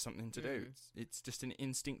 Like, that's just something to do. It's just an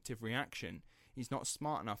instinctive reaction. He's not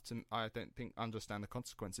smart enough to, I don't think, understand the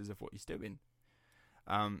consequences of what he's doing.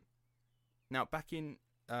 Now, back in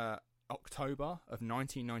October of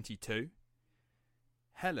 1992,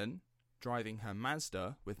 Helen, driving her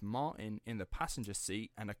Mazda with Martin in the passenger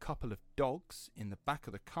seat and a couple of dogs in the back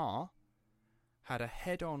of the car, had a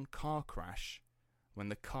head-on car crash when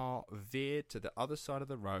the car veered to the other side of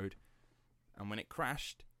the road, and when it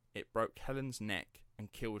crashed, it broke Helen's neck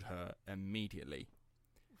and killed her immediately.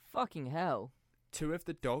 Fucking hell. 2 of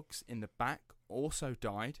the dogs in the back also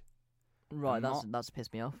died. Right, that's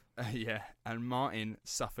pissed me off. Yeah, and Martin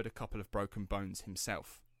suffered a couple of broken bones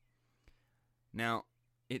himself. Now,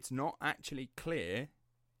 it's not actually clear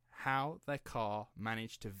how their car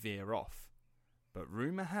managed to veer off, but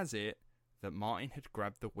rumour has it that Martin had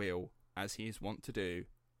grabbed the wheel, as he is wont to do,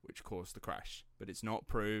 which caused the crash. But it's not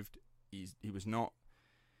proved. He was not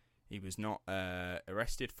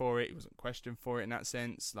arrested for it. He wasn't questioned for it in that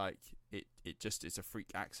sense. Like, it's a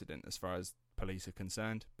freak accident as far as police are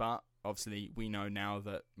concerned. But obviously, we know now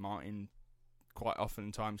that Martin quite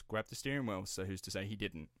oftentimes grabbed the steering wheel. So who's to say he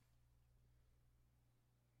didn't?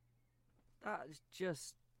 That's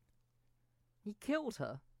just... He killed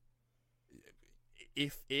her.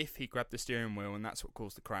 If he grabbed the steering wheel and that's what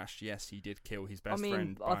caused the crash, yes, he did kill his best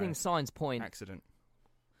friend. I think Sign's point... Accident.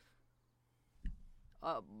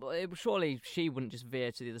 Surely she wouldn't just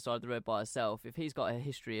veer to the other side of the road by herself if he's got a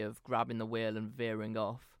history of grabbing the wheel and veering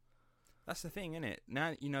off. That's the thing, isn't it?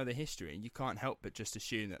 Now that you know the history, you can't help but just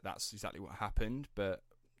assume that that's exactly what happened. But,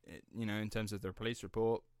 in terms of the police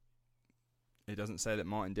report, it doesn't say that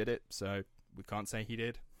Martin did it, so we can't say he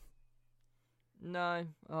did. No.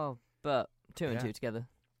 Oh, but two and two together.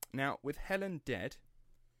 Now, with Helen dead,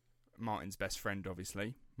 Martin's best friend,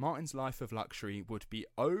 obviously, Martin's life of luxury would be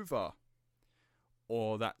over.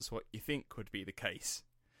 Or that's what you think would be the case.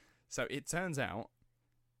 So it turns out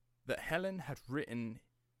that Helen had written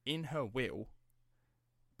in her will,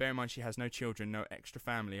 bear in mind she has no children, no extra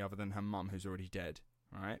family other than her mum who's already dead,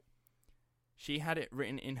 right? She had it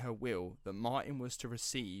written in her will that Martin was to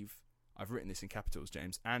receive, I've written this in capitals,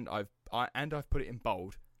 James, and I've put it in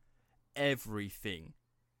bold, everything.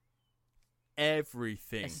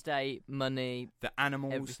 Everything. Estate, money, the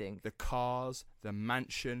animals, everything. The cars, the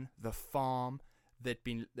mansion, the farm. There'd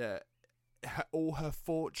been all her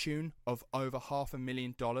fortune of over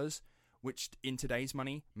 $500,000, which in today's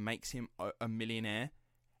money makes him a millionaire.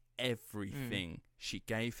 Everything. She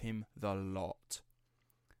gave him the lot.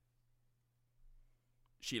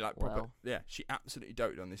 She she absolutely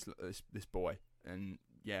doted on this boy, and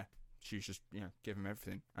yeah, she was just give him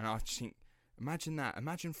everything. And I just think, imagine that.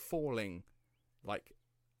 Imagine falling like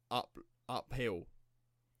uphill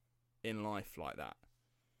in life like that.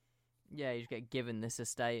 Yeah, you just get given this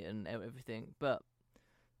estate and everything, but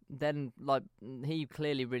then he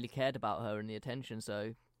clearly really cared about her and the attention,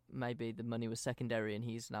 so maybe the money was secondary, and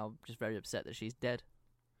he's now just very upset that she's dead.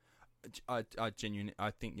 I genuinely,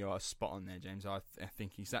 I think you're spot on there, James. I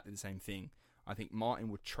think exactly the same thing. I think Martin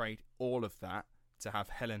would trade all of that to have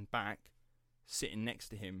Helen back, sitting next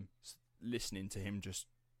to him, listening to him just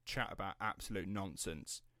chat about absolute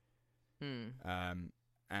nonsense.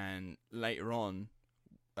 And later on,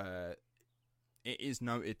 it is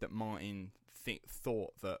noted that Martin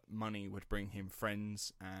thought that money would bring him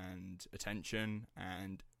friends and attention,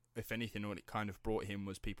 and if anything, what it kind of brought him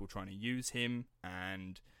was people trying to use him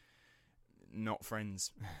and not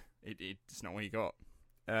friends. It's not what he got.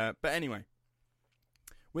 But anyway,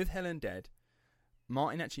 with Helen dead,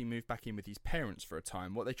 Martin actually moved back in with his parents for a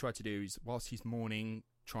time. What they tried to do is, whilst he's mourning,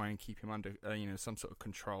 try and keep him under some sort of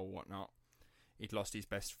control, whatnot. He'd lost his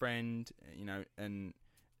best friend, and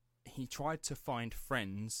he tried to find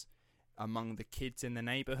friends among the kids in the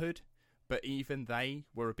neighbourhood, but even they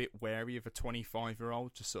were a bit wary of a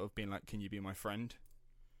 25-year-old just sort of being like, can you be my friend?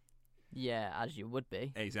 Yeah, as you would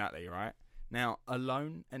be. Exactly, right? Now,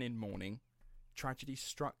 alone and in mourning, tragedy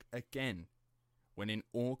struck again when in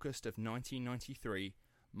August of 1993,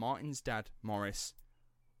 Martin's dad, Morris,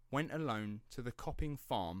 went alone to the Copping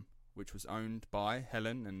farm, which was owned by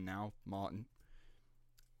Helen and now Martin.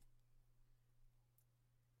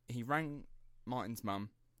 He rang Martin's mum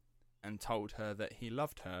and told her that he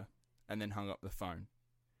loved her, and then hung up the phone.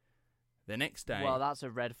 The next day... Well, that's a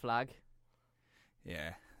red flag.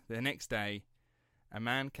 Yeah. The next day, a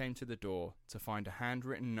man came to the door to find a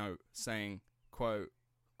handwritten note saying, quote,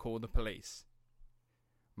 "Call the police."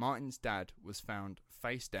 Martin's dad was found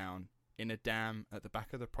face down in a dam at the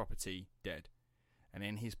back of the property, dead, and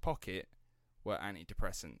in his pocket were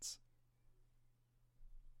antidepressants.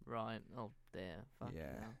 Right. Oh dear. Fuck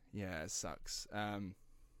hell. Yeah, it sucks.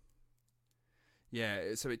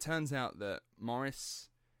 So it turns out that Morris,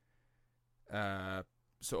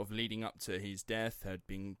 sort of leading up to his death, had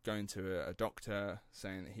been going to a doctor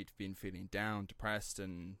saying that he'd been feeling down, depressed,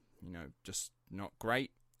 and just not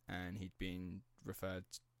great, and he'd been referred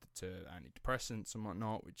to antidepressants and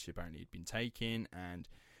whatnot, which apparently he'd been taking, and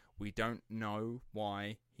we don't know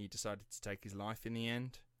why he decided to take his life in the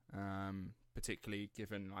end, particularly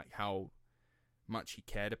given how much he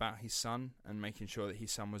cared about his son and making sure that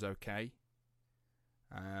his son was okay.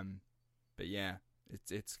 But yeah,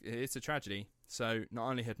 it's a tragedy. So not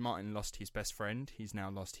only had Martin lost his best friend, he's now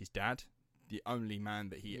lost his dad, the only man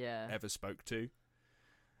that he ever spoke to.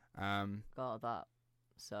 God, that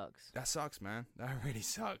sucks. That sucks, man. That really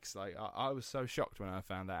sucks. I was so shocked when I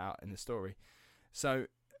found that out in the story. So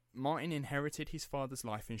Martin inherited his father's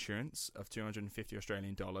life insurance of 250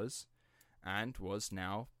 Australian dollars and was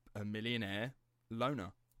now a millionaire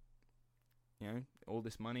loner. All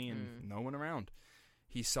this money and no one around.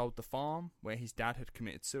 He sold the farm where his dad had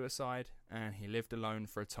committed suicide, and he lived alone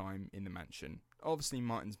for a time in the mansion. Obviously,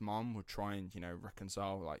 Martin's mum would try and,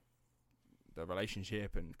 reconcile, the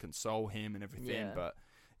relationship and console him and everything. Yeah. But,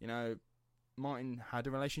 Martin had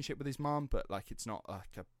a relationship with his mum, but, it's not,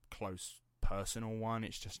 a close personal one.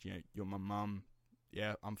 It's just, you're my mum.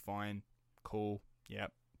 Yeah, I'm fine. Cool.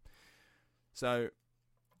 Yep. So,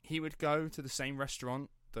 he would go to the same restaurant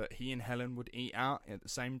that he and Helen would eat out at the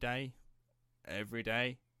same day, every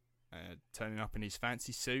day, turning up in his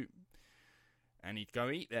fancy suit, and he'd go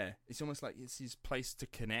eat there. It's almost like it's his place to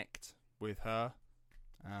connect with her.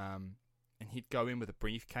 And he'd go in with a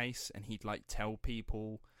briefcase, and he'd like tell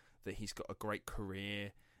people that he's got a great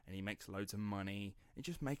career and he makes loads of money. And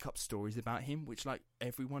just make up stories about him, which like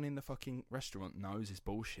everyone in the fucking restaurant knows is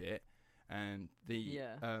bullshit. And the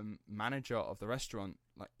manager of the restaurant,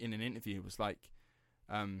 like in an interview, was like,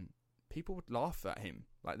 people would laugh at him.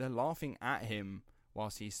 Like they're laughing at him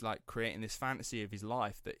whilst he's like creating this fantasy of his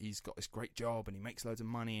life that he's got this great job and he makes loads of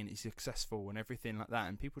money and he's successful and everything like that.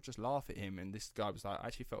 And people just laugh at him. And this guy was like, I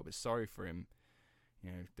actually felt a bit sorry for him,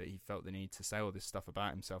 you know, that he felt the need to say all this stuff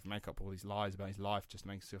about himself and make up all these lies about his life just to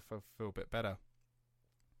make himself feel a bit better.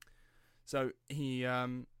 So he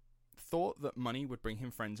thought that money would bring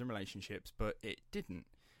him friends and relationships, but it didn't.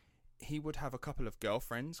 He would have a couple of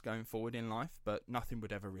girlfriends going forward in life, but nothing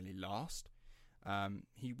would ever really last.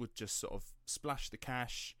 He would just sort of splash the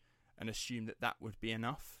cash and assume that that would be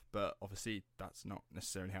enough, but obviously that's not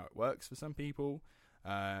necessarily how it works for some people.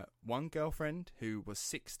 One girlfriend who was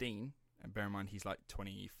 16, and bear in mind he's like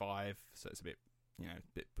 25, so it's a bit, you know,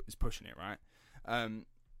 it's pushing it, right?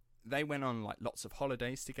 They went on like lots of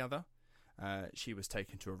holidays together. She was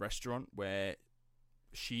taken to a restaurant where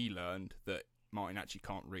she learned that Martin actually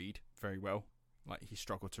can't read very well. Like he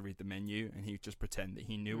struggled to read the menu, and he would just pretend that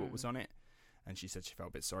he knew what was on it. And she said she felt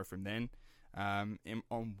a bit sorry for him then. On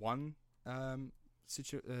one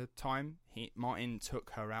time, Martin took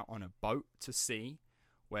her out on a boat to sea,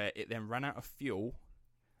 where it then ran out of fuel,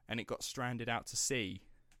 and it got stranded out to sea.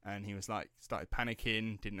 And he was like, started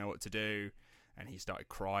panicking, didn't know what to do, and he started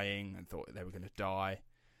crying and thought they were going to die.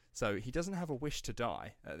 So he doesn't have a wish to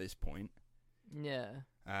die at this point. Yeah.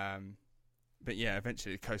 But yeah,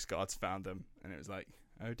 eventually the Coast Guards found them, and it was like,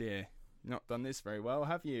 oh dear, not done this very well,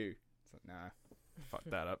 have you? It's like, nah,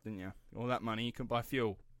 fucked that up, didn't you? All that money, you couldn't buy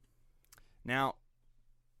fuel. Now,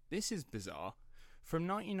 this is bizarre. From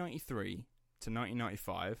 1993 to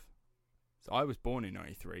 1995, so I was born in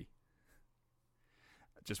 93.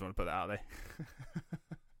 I just want to put that out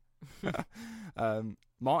there.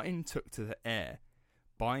 Martin took to the air,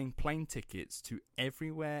 buying plane tickets to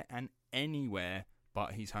everywhere and anywhere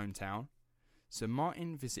but his hometown. So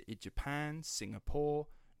Martin visited Japan, Singapore,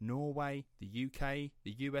 Norway, the UK,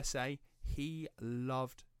 the USA. He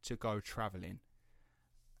loved to go travelling.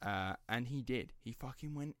 And he did. He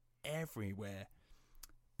fucking went everywhere.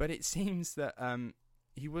 But it seems that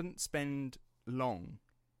he wouldn't spend long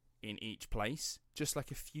in each place, just like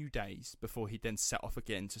a few days before he'd then set off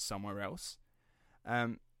again to somewhere else.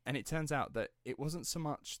 And it turns out that it wasn't so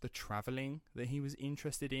much the travelling that he was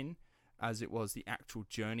interested in as it was the actual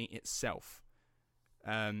journey itself.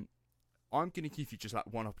 I'm going to give you just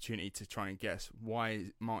like one opportunity to try and guess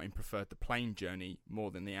why Martin preferred the plane journey more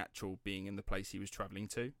than the actual being in the place he was travelling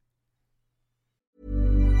to.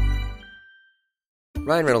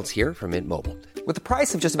 Ryan Reynolds here from Mint Mobile. With the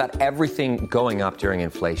price of just about everything going up during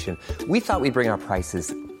inflation, we thought we'd bring our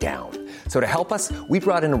prices down. So to help us, we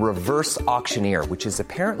brought in a reverse auctioneer, which is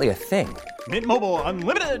apparently a thing. Mint Mobile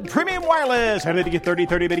Unlimited Premium Wireless. How to get 30,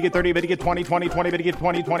 30, bit to get 30, bit to get 20, 20, 20, bit to get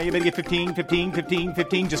 20, 20, bit to get 15, 15, 15,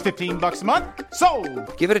 15, just $15 a month?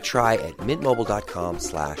 Sold! Give it a try at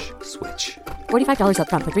mintmobile.com/switch. $45 up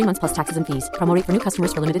front for 3 months plus taxes and fees. Promo rate for new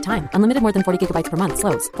customers for limited time. Unlimited more than 40 gigabytes per month.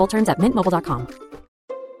 Slows full terms at mintmobile.com.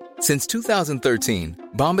 Since 2013,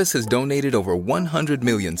 Bombas has donated over 100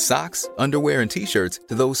 million socks, underwear, and T-shirts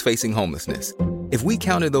to those facing homelessness. If we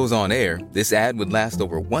counted those on air, this ad would last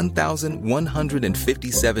over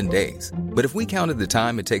 1,157 days. But if we counted the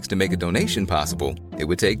time it takes to make a donation possible, it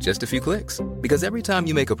would take just a few clicks. Because every time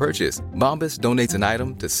you make a purchase, Bombas donates an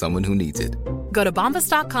item to someone who needs it. Go to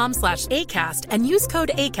bombas.com/ACAST and use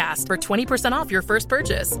code ACAST for 20% off your first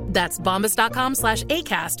purchase. That's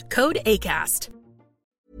bombas.com/ACAST, code ACAST.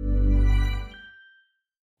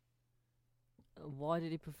 Why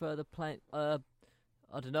did he prefer the plane? I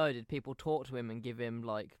don't know. Did people talk to him and give him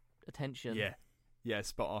like attention? Yeah,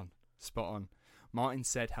 spot on. Martin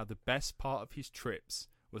said how the best part of his trips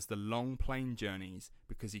was the long plane journeys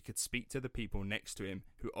because he could speak to the people next to him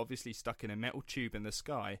who, obviously stuck in a metal tube in the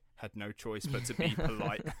sky, had no choice but to be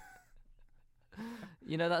polite.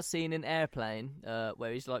 You know that scene in Airplane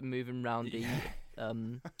where he's like moving around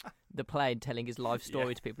the plane, telling his life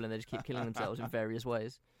story to people, and they just keep killing themselves in various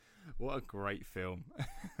ways. What a great film.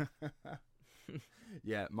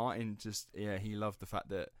 Yeah, Martin he loved the fact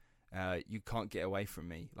that you can't get away from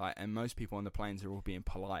me. Like, and most people on the planes are all being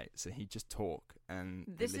polite, so he'd just talk and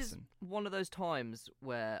this listen. Is one of those times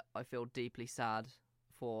where I feel deeply sad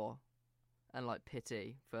for and like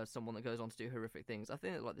pity for someone that goes on to do horrific things. I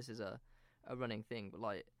think that, like, this is a running thing, but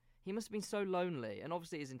like he must have been so lonely, and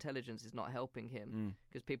obviously his intelligence is not helping him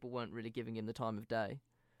because people weren't really giving him the time of day.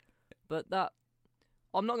 But that,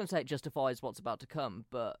 I'm not going to say it justifies what's about to come,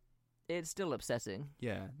 but it's still upsetting.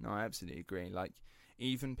 Yeah, no, I absolutely agree. Like,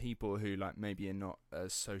 even people who like maybe are not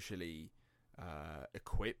as socially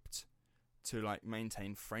equipped to like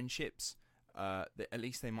maintain friendships, at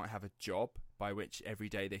least they might have a job by which every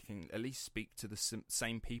day they can at least speak to the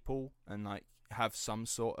same people and like have some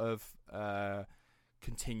sort of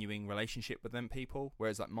continuing relationship with them people.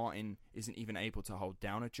 Whereas like Martin isn't even able to hold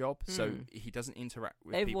down a job, so he doesn't interact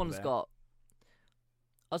with everyone's people there. got.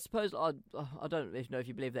 I suppose I don't know if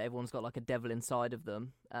you believe that everyone's got like a devil inside of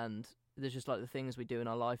them, and there's just like the things we do in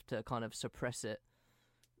our life to kind of suppress it,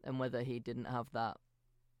 and whether he didn't have that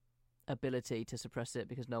ability to suppress it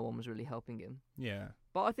because no one was really helping him. Yeah.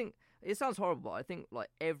 But I think it sounds horrible, but I think like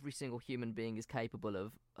every single human being is capable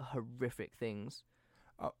of horrific things.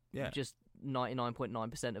 Oh, yeah. Just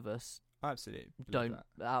 99.9% of us I absolutely don't,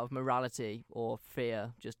 out of morality or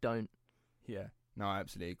fear, just don't. Yeah. No, I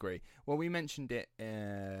absolutely agree. Well, we mentioned it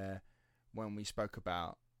when we spoke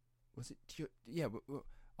about, was it?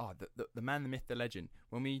 The man, the myth, the legend.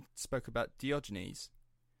 When we spoke about Diogenes,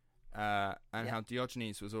 and how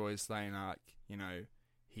Diogenes was always saying like, you know,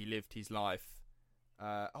 he lived his life.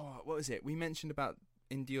 What was it? We mentioned about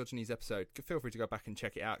in Diogenes' episode. Feel free to go back and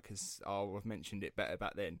check it out because I'll have mentioned it better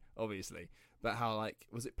back then, obviously. But how like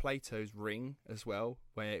was it Plato's ring as well,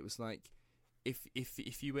 where it was like,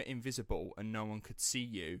 if you were invisible and no one could see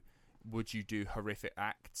you, would you do horrific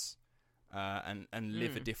acts and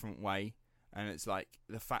live a different way? And it's like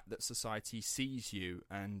the fact that society sees you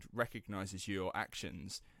and recognises your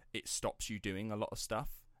actions, it stops you doing a lot of stuff.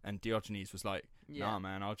 And Diogenes was like, nah,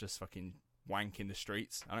 man, I'll just fucking wank in the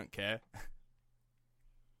streets. I don't care.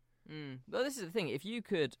 But this is the thing. If you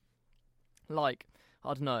could, like, I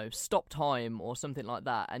don't know, stop time or something like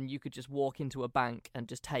that, and you could just walk into a bank and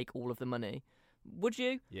just take all of the money, would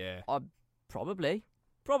you? Yeah. Probably.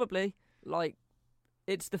 Like,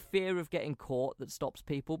 it's the fear of getting caught that stops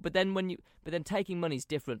people. But then taking money's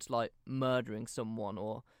different to like murdering someone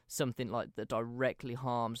or something like that directly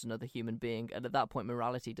harms another human being. And at that point,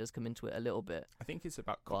 morality does come into it a little bit. I think it's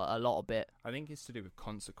about a lot of it. I think it's to do with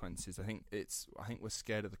consequences. I think we're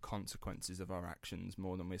scared of the consequences of our actions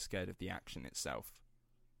more than we're scared of the action itself.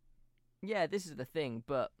 Yeah, this is the thing.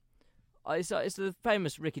 But it's the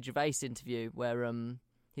famous Ricky Gervais interview where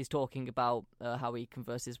he's talking about how he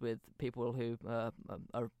converses with people who are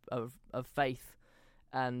of faith,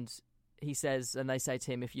 and he says, and they say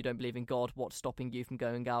to him, if you don't believe in God, what's stopping you from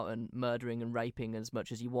going out and murdering and raping as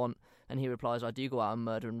much as you want? And he replies, I do go out and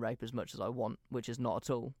murder and rape as much as I want, which is not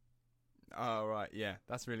at all. Oh, right, yeah,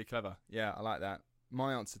 that's really clever. Yeah, I like that.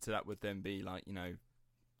 My answer to that would then be like, you know,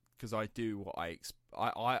 because I do what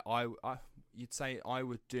you'd say I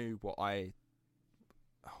would do what I...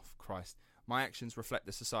 Oh, Christ. My actions reflect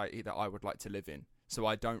the society that I would like to live in. So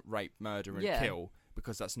I don't rape, murder and kill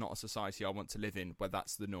because that's not a society I want to live in where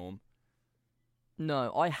that's the norm.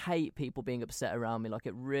 No, I hate people being upset around me. Like,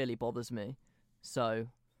 it really bothers me. So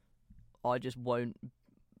I just won't...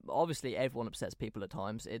 Obviously, everyone upsets people at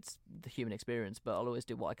times. It's the human experience. But I'll always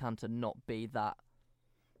do what I can to not be that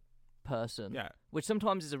person. Yeah. Which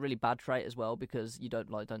sometimes is a really bad trait as well because you don't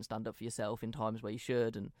stand up for yourself in times where you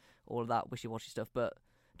should and all of that wishy-washy stuff. But...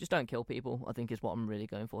 just don't kill people, I think, is what I'm really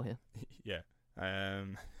going for here. Yeah. I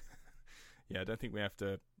don't think we have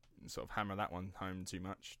to sort of hammer that one home too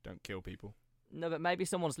much. Don't kill people. No, but maybe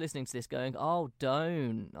someone's listening to this going, oh,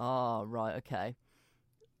 don't. Oh, right, okay.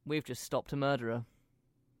 We've just stopped a murderer.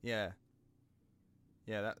 Yeah.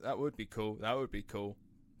 Yeah, that would be cool. That would be cool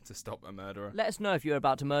to stop a murderer. Let us know if you're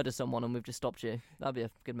about to murder someone and we've just stopped you. That'd be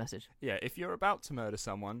a good message. Yeah, if you're about to murder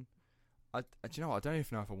someone... do you know what? I don't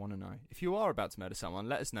even know if I want to know. If you are about to murder someone,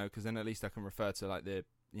 let us know, because then at least I can refer to like the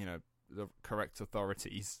correct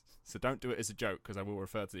authorities. So don't do it as a joke, because I will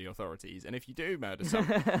refer to the authorities. And if you do murder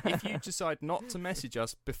someone, if you decide not to message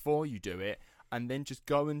us before you do it, and then just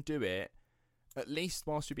go and do it, at least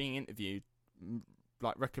whilst you're being interviewed,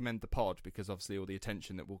 like recommend the pod, because obviously all the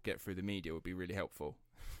attention that we'll get through the media would be really helpful.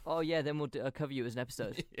 Oh yeah, then we'll cover you as an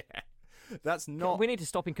episode. Yeah. That's not... We need to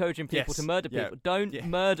stop encouraging people to murder people. Don't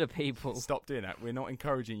murder people. Stop doing that. We're not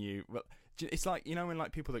encouraging you. Well, it's like, you know, when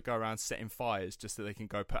like people that go around setting fires just so they can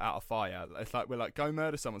go put out a fire. It's like we're like, go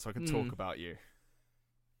murder someone so I can talk about you.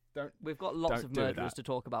 We've got lots of murderers to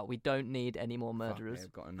talk about. We don't need any more murderers. Fuck me,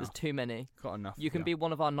 I've got enough. There's too many. Got enough. You can be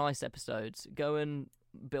one of our nice episodes. Go and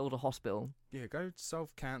build a hospital. Yeah, go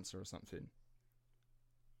solve cancer or something.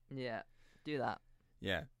 Yeah, do that.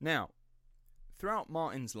 Yeah. Now, throughout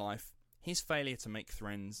Martin's life, His failure to make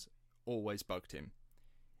friends always bugged him.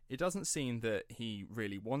 It doesn't seem that he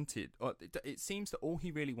really wanted, or it seems that all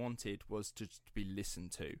he really wanted was to be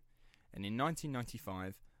listened to. And in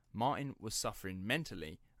 1995, Martin was suffering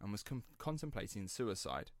mentally and was contemplating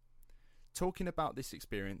suicide. Talking about this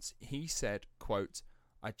experience, he said, quote,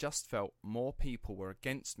 "I just felt more people were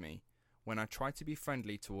against me. When I tried to be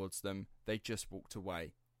friendly towards them, they just walked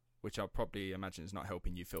away." Which I'll probably imagine is not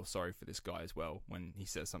helping you feel sorry for this guy as well when he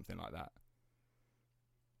says something like that.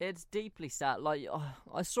 It's deeply sad. Like,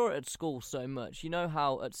 I saw it at school so much. You know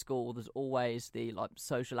how at school there's always the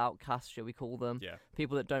social outcasts, shall we call them? Yeah.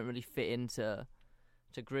 People that don't really fit into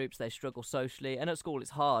groups. They struggle socially, and at school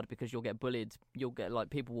it's hard because you'll get bullied. You'll get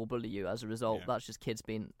people will bully you as a result. Yeah. That's just kids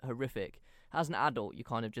being horrific. As an adult, you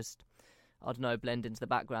kind of just, I don't know, blend into the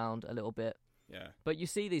background a little bit. Yeah. But you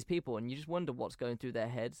see these people and you just wonder what's going through their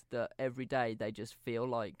heads, that every day they just feel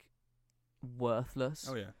like worthless.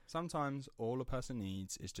 Oh yeah. Sometimes all a person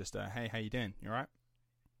needs is just a, "Hey, how you doing? You alright?"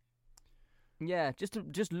 Yeah,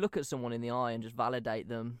 just look at someone in the eye and just validate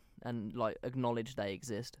them and acknowledge they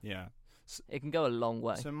exist. Yeah. It can go a long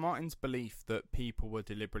way. So Martin's belief that people were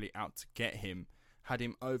deliberately out to get him had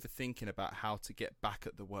him overthinking about how to get back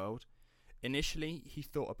at the world. Initially, he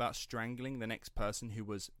thought about strangling the next person who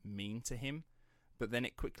was mean to him, but then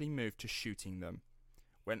it quickly moved to shooting them.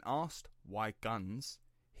 When asked why guns,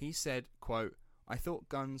 he said, quote, "I thought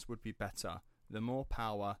guns would be better. The more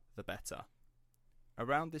power, the better."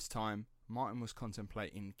 Around this time, Martin was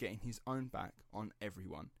contemplating getting his own back on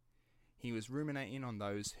everyone. He was ruminating on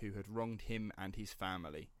those who had wronged him and his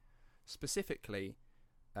family. Specifically,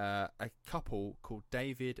 a couple called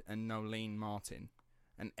David and Nolene Martin,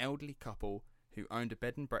 an elderly couple who owned a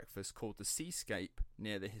bed and breakfast called the Seascape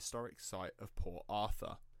near the historic site of Port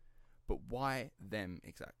Arthur. But why them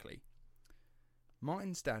exactly?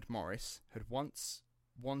 Martin's dad Morris had once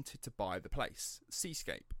wanted to buy the place,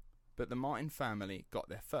 Seascape, but the Martin family got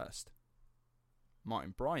there first.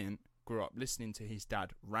 Martin Bryant grew up listening to his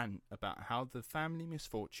dad rant about how the family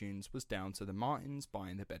misfortunes was down to the Martins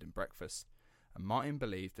buying the bed and breakfast, and Martin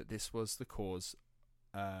believed that this was the cause.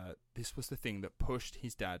 This was the thing that pushed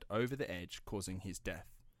his dad over the edge, causing his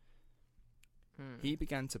death. He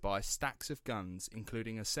began to buy stacks of guns,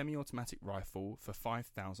 including a semi-automatic rifle for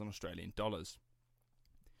 5,000 Australian dollars.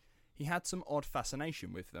 He had some odd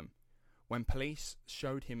fascination with them. When police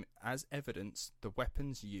showed him as evidence the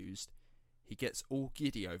weapons used, he gets all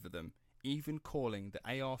giddy over them, even calling the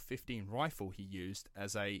AR-15 rifle he used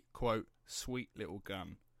as a, quote, "sweet little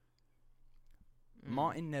gun."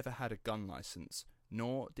 Martin never had a gun license,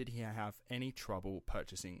 nor did he have any trouble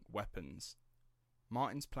purchasing weapons.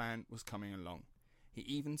 Martin's plan was coming along. He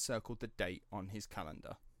even circled the date on his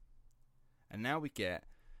calendar. And now we get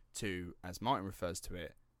to, as Martin refers to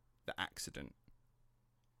it, the accident.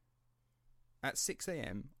 At 6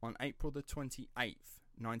 a.m. on April the 28th,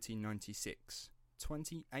 1996,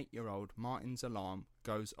 28-year-old Martin's alarm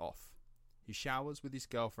goes off. He showers with his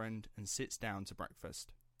girlfriend and sits down to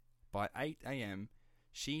breakfast. By 8 a.m,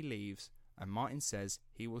 she leaves and Martin says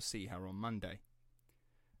he will see her on Monday.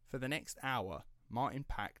 For the next hour, Martin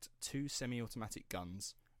packed 2 semi-automatic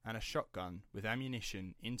guns and a shotgun with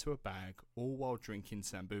ammunition into a bag, all while drinking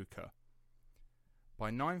Sambuca. By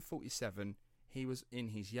 9:47, he was in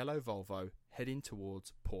his yellow Volvo heading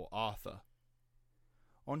towards Port Arthur.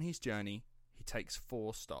 On his journey, he takes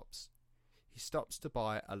 4 stops. He stops to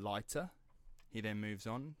buy a lighter. He then moves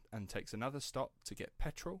on and takes another stop to get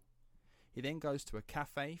petrol. He then goes to a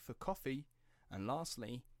cafe for coffee, and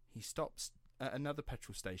lastly, he stops at another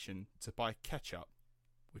petrol station to buy ketchup,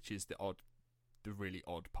 which is the really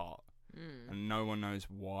odd part. And no one knows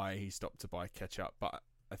why he stopped to buy ketchup, but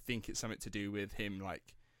I think it's something to do with him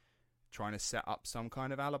trying to set up some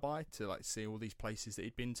kind of alibi to see all these places that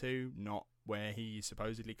he'd been to, not where he's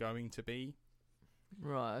supposedly going to be.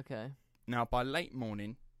 Right, okay. Now, by late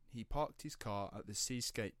morning, he parked his car at the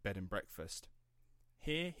Seascape Bed and Breakfast.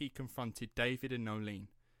 Here he confronted David and Nolene.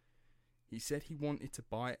 He said he wanted to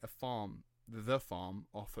buy the farm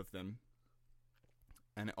off of them,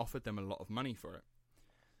 and it offered them a lot of money for it.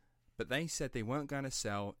 But they said they weren't going to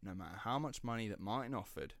sell no matter how much money that Martin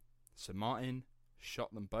offered, so Martin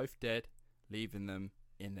shot them both dead, leaving them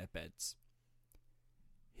in their beds.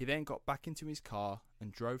 He then got back into his car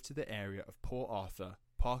and drove to the area of Port Arthur,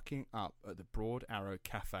 parking up at the Broad Arrow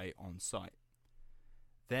Cafe on site.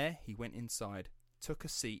 There he went inside, took a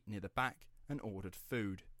seat near the back and ordered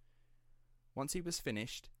food. Once he was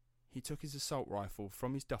finished, he took his assault rifle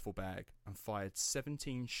from his duffel bag and fired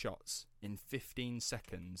 17 shots in 15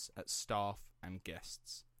 seconds at staff and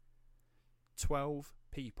guests. 12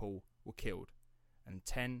 people were killed and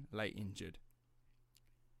 10 lay injured.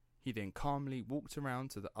 He then calmly walked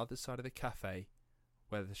around to the other side of the cafe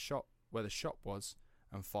where the shop was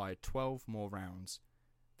and fired 12 more rounds,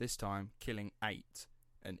 this time killing 8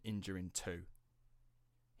 and injuring 2.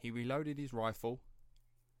 He reloaded his rifle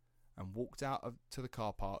and walked out to the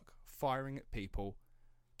car park, firing at people,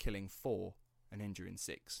 killing 4 and injuring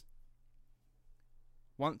 6.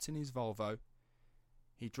 Once in his Volvo,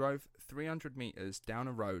 he drove 300 metres down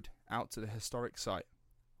a road out to the historic site,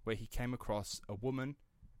 where he came across a woman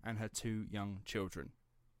and her 2 young children.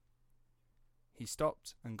 He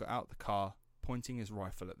stopped and got out the car, pointing his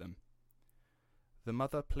rifle at them. The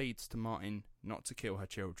mother pleads to Martin not to kill her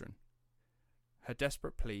children. Her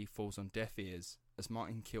desperate plea falls on deaf ears as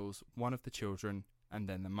Martin kills one of the children and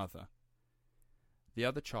then the mother. The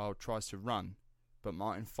other child tries to run, but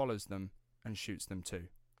Martin follows them and shoots them too.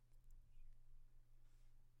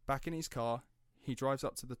 Back in his car, he drives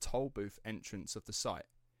up to the toll booth entrance of the site.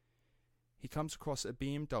 He comes across a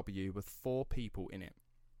BMW with 4 people in it.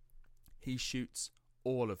 He shoots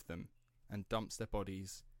all of them and dumps their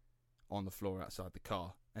bodies on the floor outside the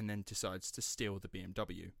car, and then decides to steal the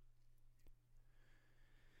BMW.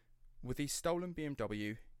 With his stolen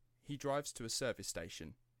BMW, he drives to a service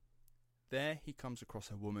station. There he comes across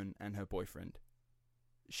a woman and her boyfriend.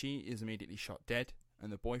 She is immediately shot dead,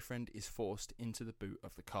 and the boyfriend is forced into the boot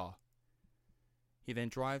of the car. He then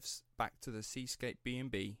drives back to the Seascape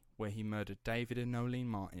B&B where he murdered David and Nolene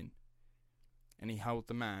Martin, and he held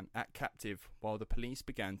the man at captive while the police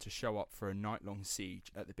began to show up for a night-long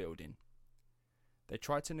siege at the building. They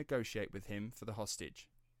tried to negotiate with him for the hostage,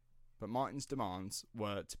 but Martin's demands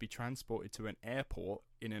were to be transported to an airport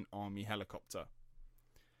in an army helicopter.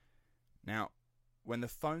 Now, when the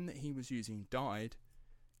phone that he was using died,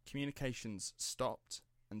 communications stopped,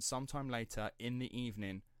 and sometime later in the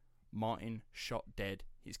evening, Martin shot dead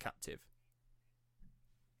his captive.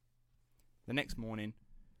 The next morning,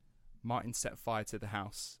 Martin set fire to the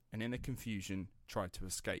house and in the confusion tried to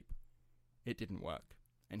escape. It didn't work,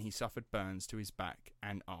 and he suffered burns to his back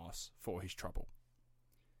and arse for his trouble.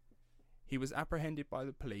 He was apprehended by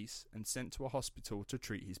the police and sent to a hospital to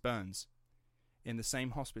treat his burns, in the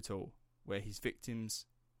same hospital where his victims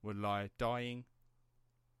would lie dying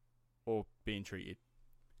or being treated.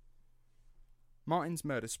 Martin's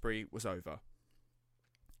murder spree was over.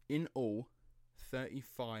 In all,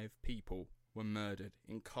 35 people were murdered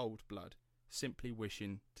in cold blood, simply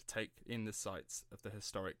wishing to take in the sights of the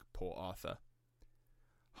historic Port Arthur.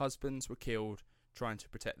 Husbands were killed trying to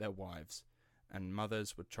protect their wives, and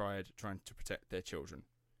mothers were trying to protect their children.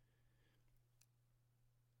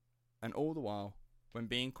 And all the while, when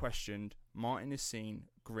being questioned, Martin is seen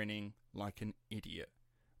grinning like an idiot,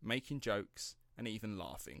 making jokes and even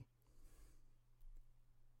laughing.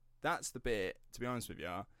 That's the bit, to be honest with you.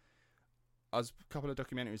 A couple of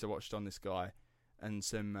documentaries I watched on this guy, and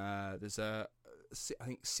some there's a I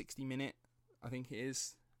think 60-minute, I think it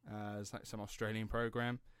is, it's like some Australian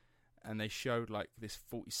program, and they showed like this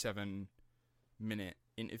 47-minute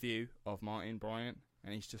interview of Martin Bryant,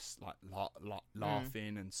 and he's just like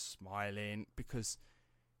laughing and smiling, because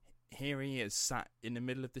here he is sat in the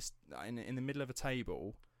middle of this in the middle of a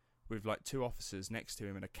table with like 2 officers next to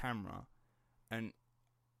him and a camera, and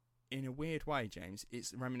in a weird way, James,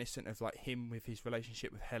 it's reminiscent of like him with his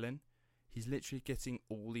relationship with Helen. He's literally getting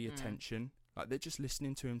all the attention. Like, they're just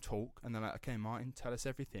listening to him talk, and they're like, okay, Martin, tell us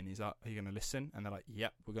everything. He's like, are you going to listen? And they're like,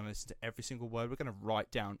 yep, we're going to listen to every single word. We're going to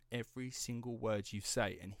write down every single word you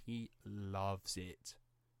say. And he loves it.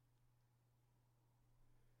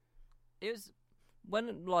 It was,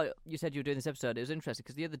 when like you said you were doing this episode, it was interesting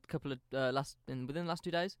because the other couple of within the last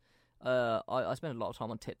 2 days, I spent a lot of time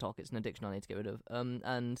on TikTok. It's an addiction I need to get rid of.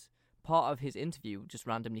 And part of his interview just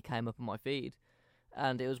randomly came up on my feed,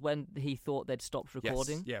 and it was when he thought they'd stopped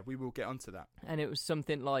recording. Yes, yeah, we will get onto that. And it was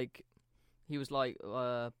something like, he was like,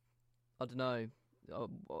 I don't know,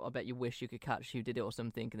 I bet you wish you could catch who did it or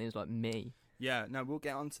something, and he was like, me. Yeah, no, we'll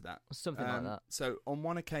get onto that. Something like that. So on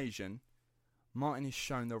one occasion, Martin is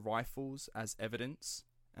shown the rifles as evidence,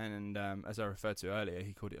 and as I referred to earlier,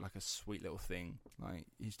 he called it like a sweet little thing. Like,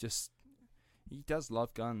 he does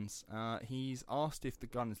love guns. He's asked if the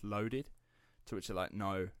gun is loaded, to which they're like,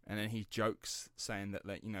 no. And then he jokes, saying that,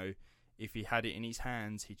 like, you know, if he had it in his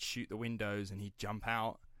hands, he'd shoot the windows and he'd jump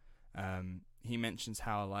out. He mentions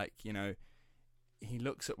how, like, you know, he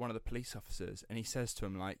looks at one of the police officers and he says to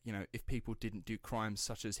him, like, you know, if people didn't do crimes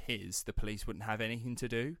such as his, the police wouldn't have anything to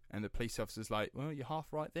do. And the police officer's like, well, you're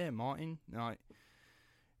half right there, Martin. Like,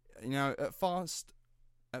 you know, at first,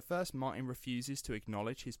 Martin refuses to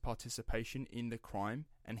acknowledge his participation in the crime,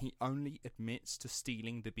 and he only admits to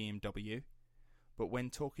stealing the BMW. But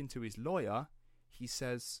when talking to his lawyer, he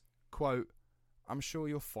says, quote, I'm sure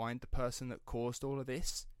you'll find the person that caused all of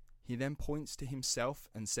this. He then points to himself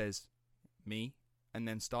and says, me, and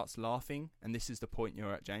then starts laughing. And this is the point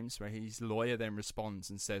you're at, James, where his lawyer then responds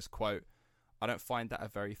and says, quote, I don't find that a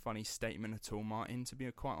very funny statement at all, Martin, to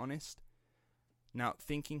be quite honest. Now,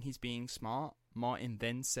 thinking he's being smart, Martin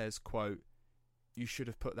then says, quote, you should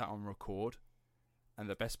have put that on record. And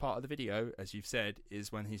the best part of the video, as you've said,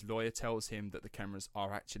 is when his lawyer tells him that the cameras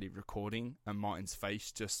are actually recording, and Martin's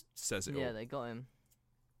face just says it all. Yeah, they got him.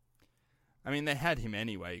 I mean, they had him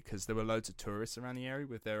anyway, because there were loads of tourists around the area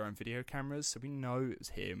with their own video cameras, so we know it was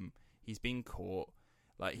him. He's been caught.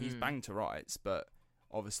 Like, he's banged to rights, but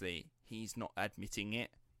obviously he's not admitting it.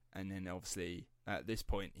 And then obviously at this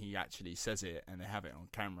point he actually says it, and they have it on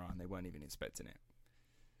camera, and they weren't even expecting it.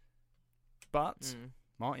 But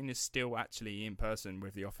Martin is still actually in person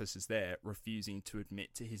with the officers there, refusing to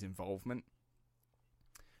admit to his involvement.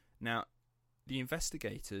 Now, the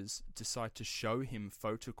investigators decide to show him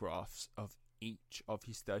photographs of each of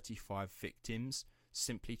his 35 victims,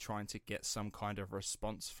 simply trying to get some kind of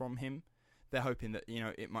response from him. They're hoping that,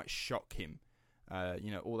 it might shock him.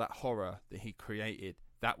 All that horror that he created,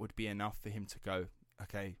 that would be enough for him to go,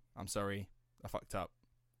 okay, I'm sorry, I fucked up.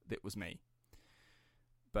 It was me.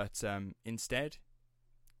 But instead,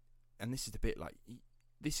 and this is the bit like,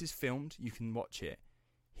 this is filmed, you can watch it.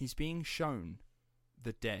 He's being shown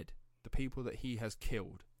the dead, the people that he has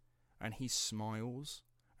killed, and he smiles,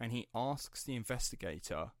 and he asks the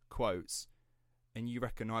investigator, quotes, and you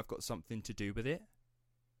reckon I've got something to do with it?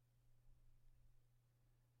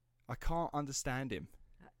 I can't understand him.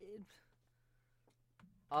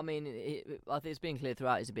 I mean, I think it's been clear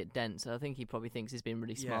throughout he's a bit dense. I think he probably thinks he's been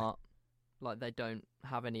really smart. Like, they don't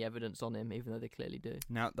have any evidence on him, even though they clearly do.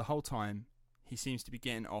 Now, the whole time, he seems to be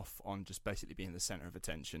getting off on just basically being the centre of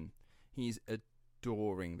attention. He's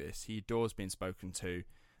adoring this. He adores being spoken to.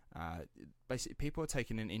 Basically, people are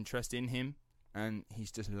taking an interest in him, and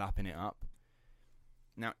he's just lapping it up.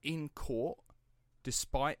 Now, in court,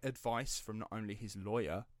 despite advice from not only his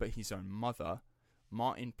lawyer, but his own mother,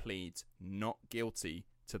 Martin pleads not guilty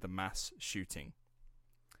to the mass shooting.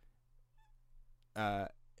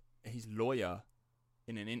 His lawyer,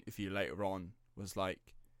 in an interview later on, was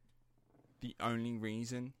like, the only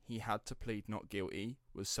reason he had to plead not guilty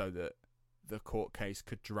was so that the court case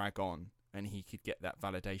could drag on and he could get that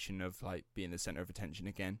validation of like being the centre of attention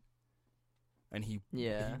again. And he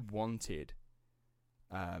wanted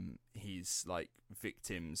his like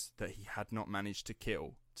victims that he had not managed to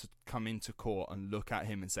kill to come into court and look at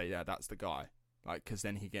him and say, yeah, that's the guy. Like, because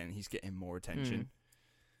then he's getting more attention.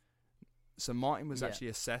 So Martin was actually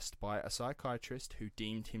assessed by a psychiatrist who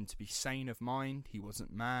deemed him to be sane of mind. He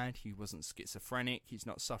wasn't mad. He wasn't schizophrenic. He's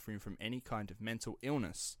not suffering from any kind of mental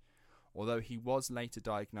illness. Although he was later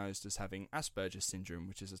diagnosed as having Asperger's syndrome,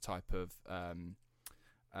 which is a type of,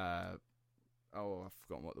 I've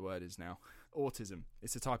forgotten what the word is now. Autism.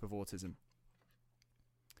 It's a type of autism.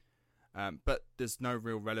 But there's no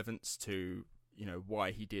real relevance to, why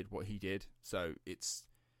he did what he did. So it's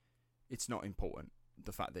not important.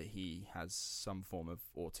 The fact that he has some form of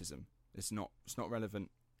autism, it's not relevant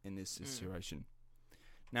in this situation.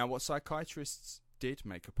 Now, what psychiatrists did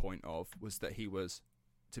make a point of was that he was,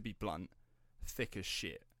 to be blunt, thick as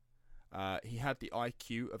shit. He had the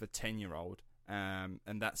IQ of a 10-year-old, and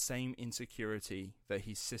that same insecurity that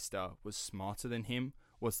his sister was smarter than him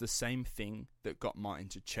was the same thing that got Martin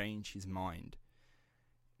to change his mind.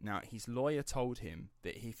 Now, his lawyer told him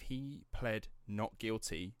that if he pled not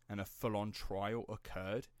guilty and a full-on trial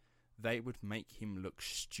occurred, they would make him look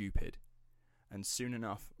stupid. And soon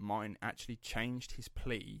enough, Martin actually changed his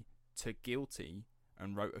plea to guilty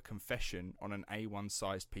and wrote a confession on an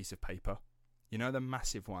A1-sized piece of paper. You know, the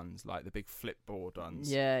massive ones, like the big flipboard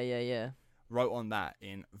ones? Yeah. Wrote on that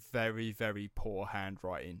in very, very poor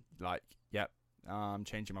handwriting. Like, yep, I'm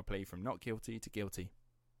changing my plea from not guilty to guilty.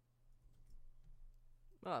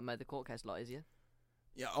 Well, it made the court case a lot easier.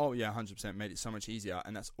 Yeah, 100% made it so much easier,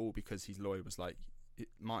 and that's all because his lawyer was like,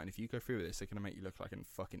 Martin, if you go through with this, they're going to make you look like a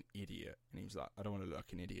fucking idiot. And he was like, I don't want to look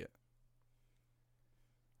like an idiot.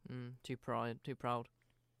 Too proud.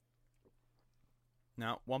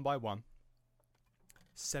 Now, one by one,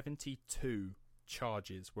 72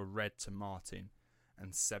 charges were read to Martin,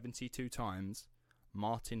 and 72 times,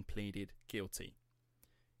 Martin pleaded guilty.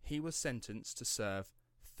 He was sentenced to serve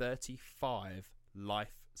 35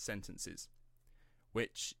 life sentences,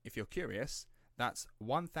 which, if you're curious, that's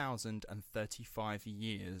 1,035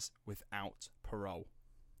 years without parole.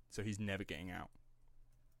 So he's never getting out.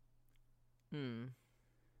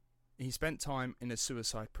 He spent time in a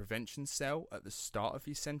suicide prevention cell at the start of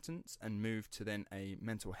his sentence and moved to then a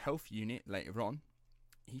mental health unit later on.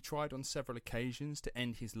 He tried on several occasions to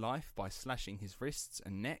end his life by slashing his wrists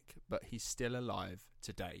and neck, but he's still alive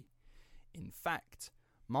today. In fact,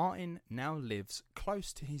 Martin now lives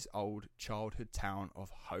close to his old childhood town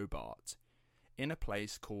of Hobart, in a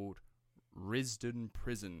place called Risdon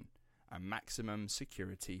Prison, a maximum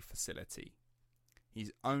security facility.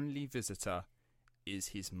 His only visitor is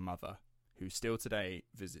his mother, who still today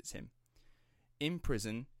visits him. In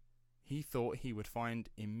prison, he thought he would find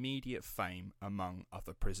immediate fame among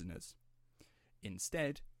other prisoners.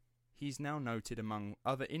 Instead, he's now noted among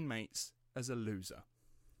other inmates as a loser.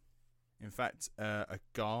 In fact, a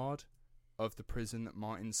guard of the prison that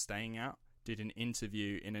Martin's staying at did an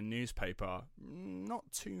interview in a newspaper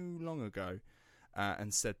not too long ago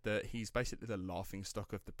and said that he's basically the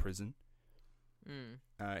laughingstock of the prison.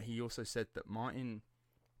 He also said that Martin's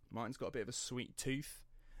got a bit of a sweet tooth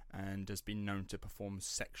and has been known to perform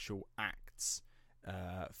sexual acts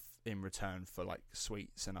in return for like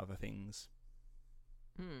sweets and other things.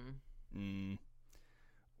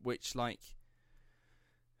 Which, like,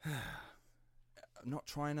 I'm not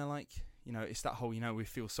trying to, like, you know, it's that whole, you know, we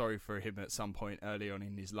feel sorry for him at some point early on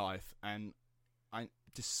in his life, and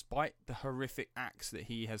despite the horrific acts that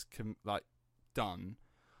he has done,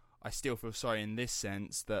 I still feel sorry in this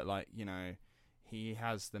sense that, like, you know, he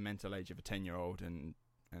has the mental age of a 10-year-old, and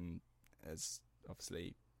as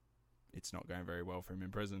obviously it's not going very well for him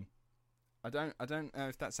in prison. I don't know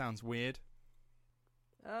if that sounds weird.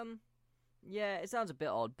 Yeah, it sounds a bit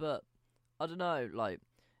odd, but I don't know, like,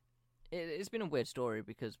 it's been a weird story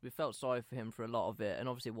because we felt sorry for him for a lot of it, and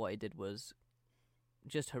obviously what he did was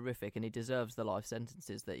just horrific, and he deserves the life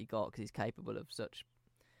sentences that he got because he's capable of such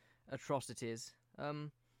atrocities.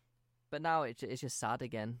 But now it's just sad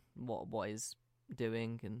again what he's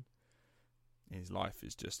doing, and his life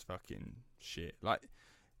is just fucking shit. Like,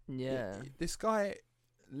 yeah, this guy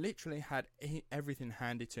literally had everything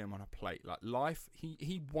handed to him on a plate. Like, life,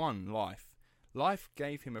 he won life. Life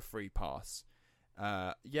gave him a free pass.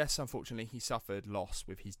 Yes, unfortunately, he suffered loss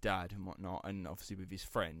with his dad and whatnot, and obviously with his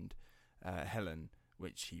friend, Helen,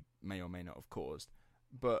 which he may or may not have caused.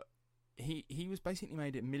 But he was basically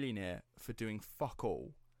made a millionaire for doing fuck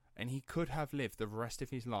all, and he could have lived the rest of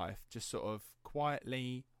his life just sort of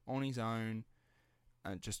quietly on his own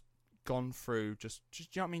and just gone through, just you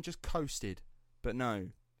know what I mean, just coasted. But no,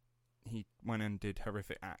 he went and did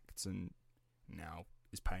horrific acts and now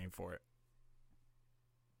is paying for it.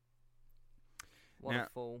 What a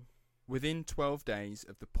fool. Within 12 days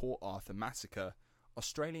of the Port Arthur massacre,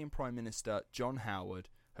 Australian Prime Minister John Howard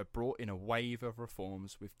had brought in a wave of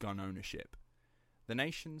reforms with gun ownership. The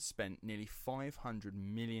nation spent nearly $500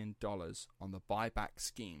 million on the buyback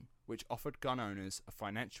scheme, which offered gun owners a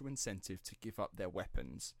financial incentive to give up their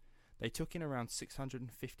weapons. They took in around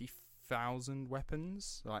 650,000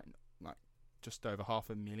 weapons, like just over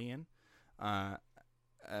 500,000.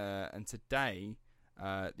 And today,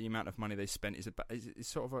 the amount of money they spent is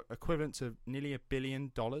sort of equivalent to nearly $1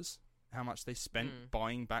 billion. How much they spent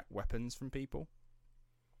buying back weapons from people.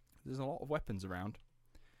 There's a lot of weapons around.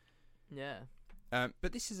 Yeah.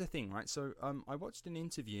 But this is the thing, right? So I watched an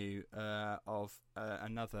interview of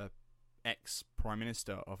another ex-Prime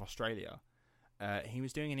Minister of Australia. He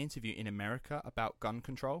was doing an interview in America about gun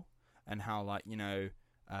control and how, like, you know,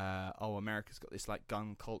 America's got this like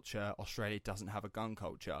gun culture. Australia doesn't have a gun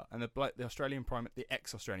culture, and the ex-Australian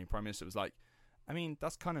Prime Minister was like, I mean,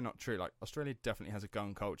 that's kind of not true. Like, Australia definitely has a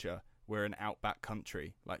gun culture. We're an outback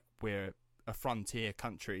country. Like, we're a frontier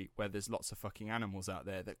country where there's lots of fucking animals out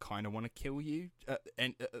there that kind of want to kill you at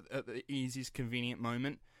the easiest convenient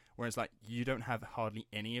moment. Whereas, like, you don't have hardly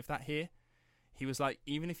any of that here. He was like,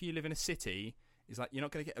 even if you live in a city, he's like, you're not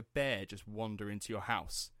going to get a bear just wander into your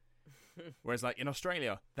house. Whereas, like, in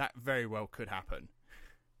Australia, that very well could happen.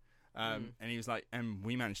 And he was like, and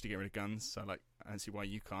we managed to get rid of guns, so, like, I don't see why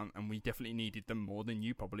you can't. And we definitely needed them more than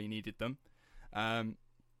you probably needed them.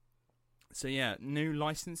 So, yeah, new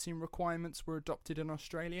licensing requirements were adopted in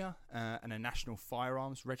Australia, and a national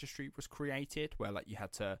firearms registry was created where, like, you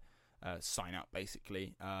had to sign up,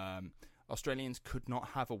 basically. Australians could not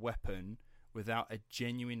have a weapon without a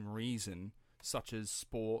genuine reason, such as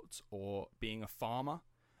sport or being a farmer.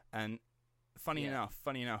 And funny enough,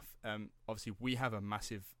 obviously we have a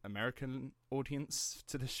massive American audience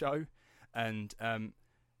to the show, and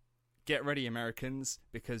get ready, Americans,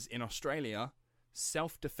 because in Australia,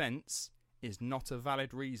 self-defense is not a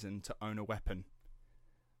valid reason to own a weapon.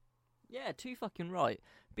 Yeah, too fucking right.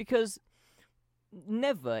 Because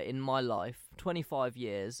never in my life, 25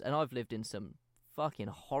 years, and I've lived in some fucking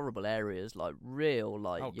horrible areas, like real,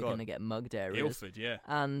 like, you're going to get mugged areas. Ilford, yeah.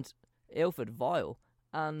 And Ilford, vile.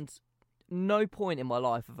 And no point in my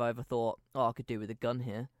life have I ever thought, oh, I could do with a gun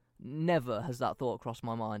here. Never has that thought crossed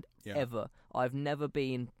my mind, ever. I've never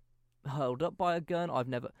been hurled up by a gun. I've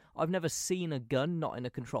never seen a gun, not in a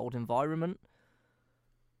controlled environment.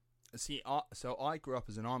 See, so I grew up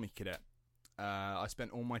as an army cadet. I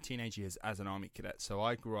spent all my teenage years as an army cadet, so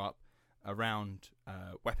I grew up around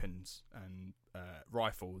weapons and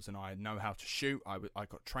rifles, and I know how to shoot. I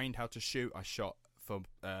got trained how to shoot. I shot for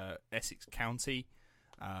Essex County,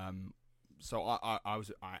 so I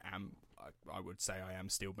would say I am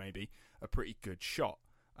still maybe a pretty good shot.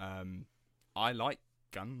 I like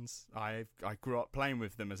guns. I grew up playing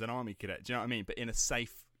with them as an army cadet. Do you know what I mean? But in a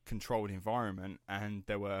safe, controlled environment, and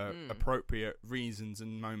there were appropriate reasons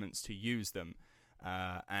and moments to use them.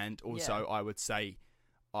 And also, I would say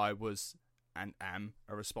I was and am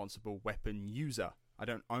a responsible weapon user. I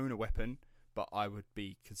don't own a weapon, but I would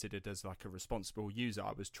be considered as like a responsible user.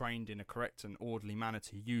 I was trained in a correct and orderly manner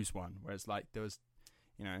to use one. Whereas like there was,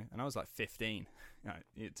 and I was like 15,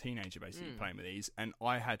 a teenager basically playing with these, and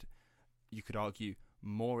I had, you could argue,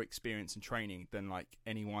 more experience and training than like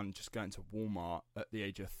anyone just going to Walmart at the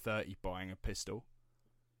age of 30 buying a pistol.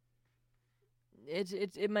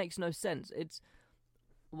 It makes no sense. It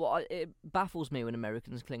baffles me when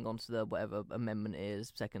Americans cling on to the whatever amendment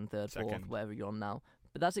is, second, third, fourth, whatever you're on now.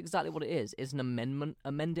 But that's exactly what it is. It's an amendment.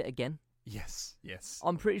 Amend it again. Yes.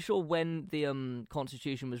 I'm pretty sure when the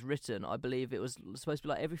Constitution was written, I believe it was supposed to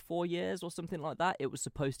be like every 4 years or something like that. It was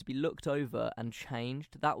supposed to be looked over and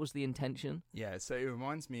changed. That was the intention. Yeah, so it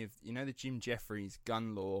reminds me of, the Jim Jeffries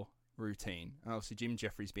gun law routine. And obviously Jim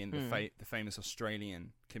Jeffries being the famous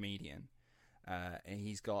Australian comedian. And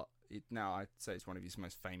he's got, now I'd say it's one of his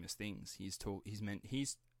most famous things. He's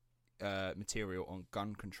material on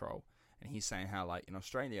gun control. And he's saying how, like, in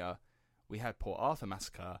Australia, we had Port Arthur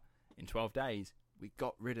massacre. In 12 days, we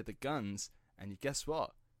got rid of the guns, and guess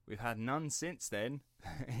what? We've had none since then.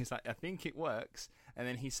 He's like, I think it works. And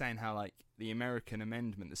then he's saying how, like, the American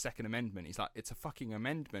amendment, the Second Amendment, he's like, it's a fucking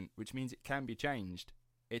amendment, which means it can be changed.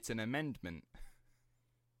 It's an amendment.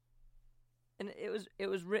 And it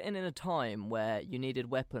was written in a time where you needed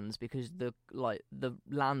weapons because the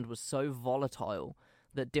land was so volatile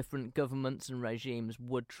that different governments and regimes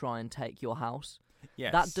would try and take your house.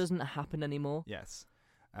 Yes. That doesn't happen anymore. Yes.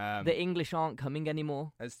 The English aren't coming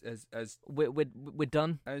anymore. As we're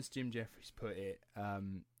done. As Jim Jeffries put it,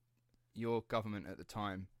 your government at the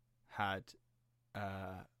time had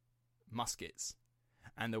muskets,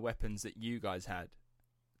 and the weapons that you guys had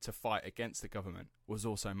to fight against the government was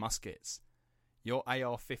also muskets. Your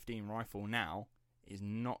AR-15 rifle now is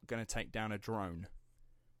not going to take down a drone.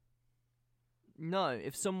 No,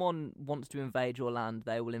 if someone wants to invade your land,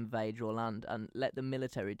 they will invade your land, and let the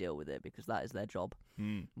military deal with it, because that is their job.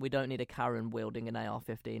 We don't need a Karen wielding an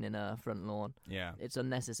AR-15 in a front lawn. Yeah, it's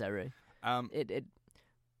unnecessary.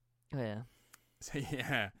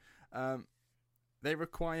 They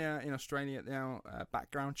require in Australia now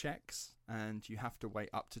background checks, and you have to wait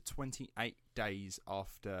up to 28 days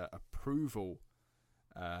after approval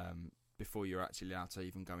before you're actually allowed to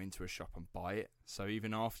even go into a shop and buy it. So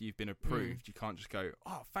even after you've been approved, you can't just go,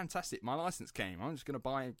 oh, fantastic, my license came, I'm just going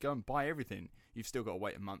to go and buy everything. You've still got to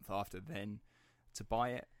wait a month after then to buy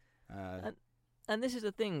it. And this is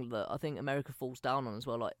the thing that I think America falls down on as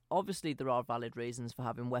well. Like, obviously there are valid reasons for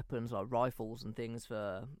having weapons like rifles and things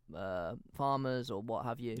for farmers or what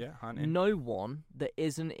have you. Yeah, hunting. No one that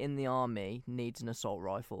isn't in the army needs an assault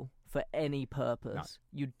rifle for any purpose.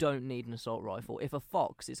 No. You don't need an assault rifle. If a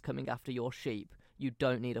fox is coming after your sheep, you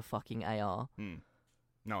don't need a fucking AR.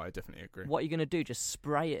 No, I definitely agree. What are you going to do? Just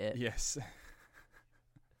spray it? Yes.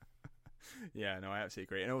 Yeah, no, I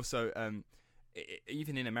absolutely agree. And also,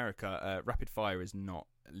 even in America, rapid fire is not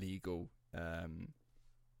legal. To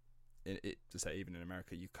say, even in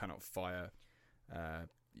America, you cannot fire.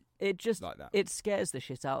 It just like that. It scares the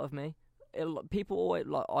shit out of me. People always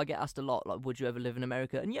I get asked a lot, like, would you ever live in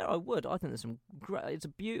America? And yeah, I would. I think there's some great. It's a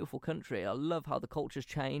beautiful country. I love how the culture's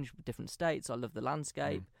changed with different states. I love the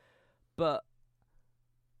landscape, but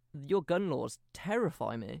your gun laws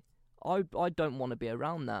terrify me. I don't want to be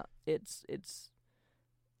around that. It's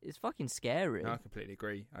fucking scary. No, I completely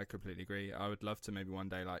agree. I would love to maybe one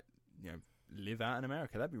day, like, live out in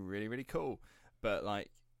America. That'd be really, really cool. But, like,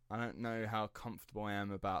 I don't know how comfortable I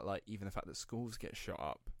am about, like, even the fact that schools get shot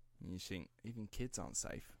up. And you think even kids aren't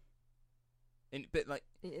safe. But, like,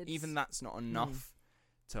 even that's not enough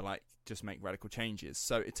to, like, just make radical changes.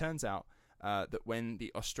 So it turns out that when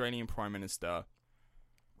the Australian Prime Minister,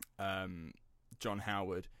 John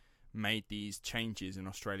Howard, made these changes in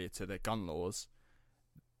Australia to their gun laws,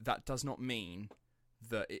 that does not mean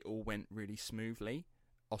that it all went really smoothly.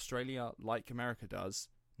 Australia, like America does,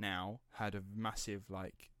 now had a massive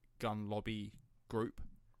like gun lobby group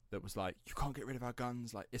that was like, you can't get rid of our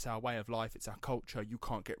guns, like it's our way of life, it's our culture, you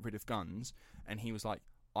can't get rid of guns. And he was like,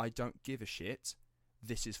 I don't give a shit.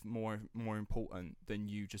 This is more important than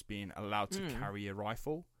you just being allowed to carry a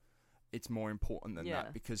rifle. It's more important than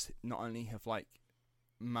that, because not only have like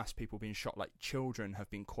mass people been shot, like children have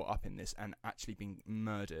been caught up in this and actually been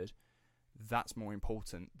murdered. That's more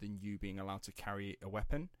important than you being allowed to carry a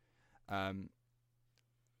weapon. Now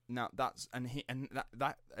that's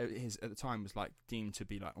that is at the time was like deemed to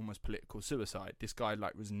be like almost political suicide. This guy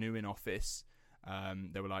like was new in office.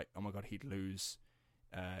 They were like, oh my god, he'd lose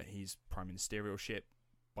his prime ministerialship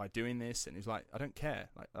by doing this, and he was like, I don't care.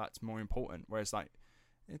 Like that's more important. Whereas like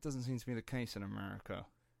it doesn't seem to be the case in America.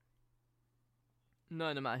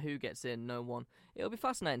 No matter who gets in, no one. It'll be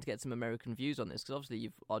fascinating to get some American views on this, because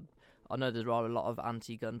obviously I know there are a lot of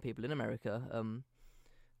anti-gun people in America,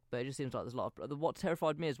 but it just seems like there's a lot of... What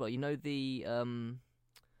terrified me as well, you know, the... I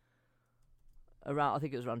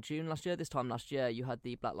think it was around June last year, this time last year, you had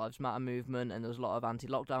the Black Lives Matter movement, and there was a lot of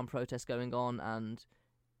anti-lockdown protests going on, and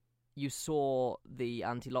you saw the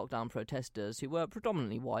anti-lockdown protesters, who were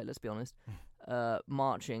predominantly white, let's be honest,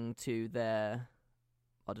 marching to their,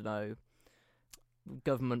 I don't know,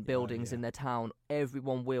 government buildings in their town,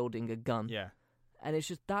 everyone wielding a gun. Yeah. And it's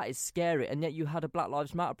just, that is scary. And yet you had a Black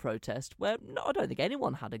Lives Matter protest where I don't think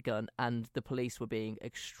anyone had a gun, and the police were being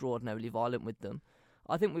extraordinarily violent with them.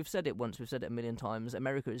 I think we've said it once, we've said it a million times.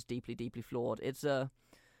 America is deeply, deeply flawed. It's I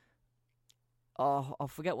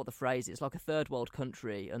forget what the phrase is. It's like a third world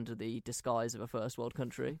country under the disguise of a first world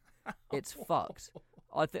country. It's fucked.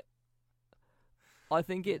 I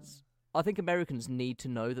think Americans need to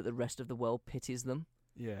know that the rest of the world pities them.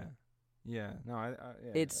 Yeah. Yeah. No,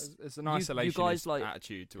 yeah. It's an isolationist you guys, like,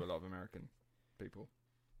 attitude to a lot of American people.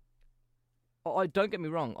 Don't get me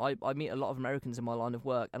wrong, I meet a lot of Americans in my line of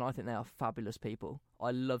work, and I think they are fabulous people.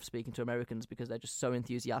 I love speaking to Americans because they're just so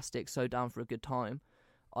enthusiastic, so down for a good time.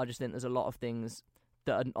 I just think there's a lot of things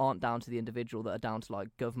that aren't down to the individual, that are down to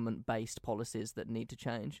like government-based policies that need to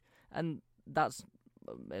change. And that's...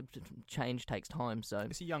 change takes time, so...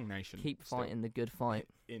 It's a young nation. Keep fighting the good fight.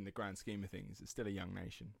 In the grand scheme of things, it's still a young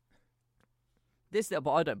nation.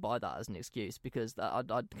 But I don't buy that as an excuse, because I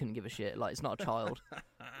couldn't give a shit. Like, it's not a child.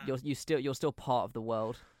 You're still part of the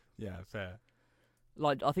world. Yeah, fair.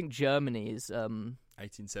 Like, I think Germany is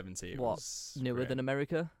 1870. Was newer great. Than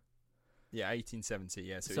America. Yeah, 1870.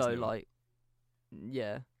 Yeah, so like,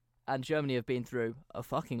 yeah, and Germany have been through a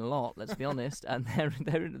fucking lot. Let's be honest, and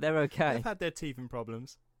they're okay. They've had their teething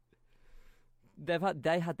problems.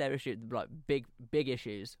 They had their issues, like big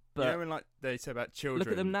issues. But you know when like they say about children, look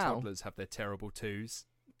at them now. Toddlers have their terrible twos.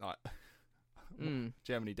 Like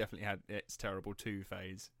Germany definitely had its terrible two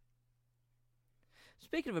phase.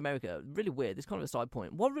 Speaking of America, really weird. This is kind of a side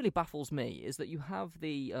point. What really baffles me is that you have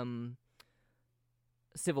the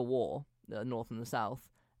Civil War, the North and the South,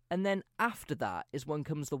 and then after that is when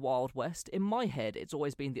comes the Wild West. In my head, it's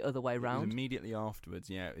always been the other way around. It was immediately afterwards.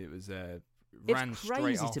 Yeah, it was. It's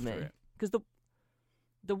crazy to me, because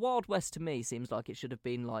the Wild West to me seems like it should have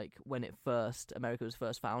been like when America was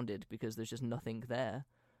first founded, because there's just nothing there.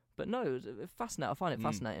 But no, it was fascinating. I find it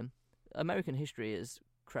fascinating. American history is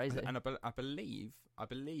crazy, and I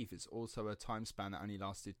believe it's also a time span that only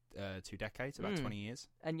lasted 2 decades, about 20 years.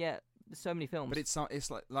 And yet, there's so many films. But it's not.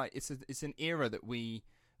 It's like it's an era that we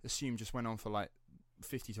assume just went on for like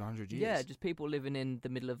 50 to 100 years. Yeah, just people living in the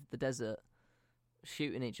middle of the desert,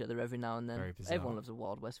 shooting each other every now and then. Very bizarre. Everyone loves a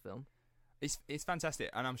Wild West film. It's fantastic,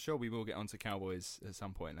 and I'm sure we will get onto cowboys at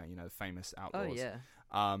some point. Now, you know, the famous outlaws. Oh yeah.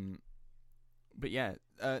 But yeah.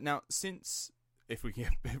 Now, since we've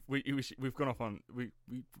gone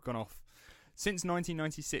off since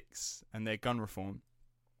 1996 and their gun reform,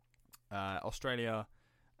 Australia,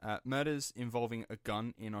 murders involving a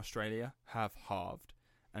gun in Australia have halved,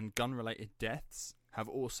 and gun-related deaths have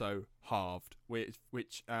also halved.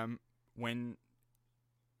 Which when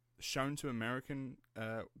shown to American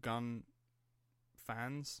gun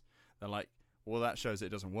fans, they're like, well, that shows it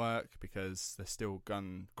doesn't work because there's still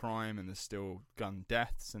gun crime and there's still gun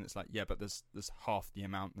deaths. And it's like, yeah, but there's half the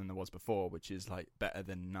amount than there was before, which is like better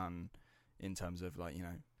than none in terms of like, you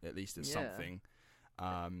know, at least there's something.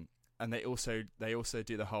 And they also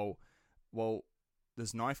do the whole, well,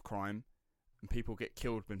 there's knife crime and people get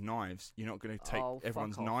killed with knives. You're not going to take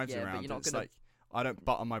everyone's knives around. It's like, I don't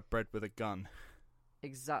butter my bread with a gun.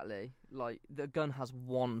 Exactly. Like, the gun has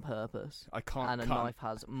one purpose. And a knife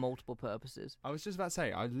has multiple purposes. I was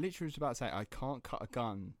literally about to say, I can't cut a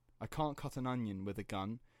gun. I can't cut an onion with a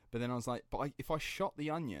gun. But then I was like, if I shot the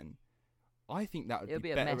onion, I think that would be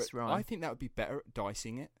better. A mess, right? I think that would be better at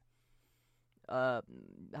dicing it.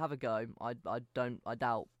 have a go. I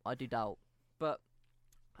do doubt. But,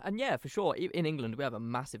 and yeah, for sure, in England we have a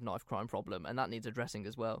massive knife crime problem, and that needs addressing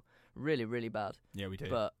as well. Really, really bad. Yeah, we do.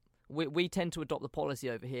 But we tend to adopt the policy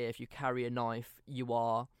over here, if you carry a knife, you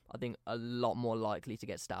are, I think, a lot more likely to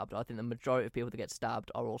get stabbed. I think the majority of people that get stabbed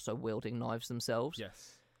are also wielding knives themselves.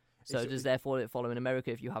 Yes. So does therefore it follow in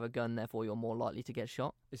America, if you have a gun, therefore you're more likely to get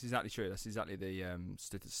shot? It's exactly true. That's exactly the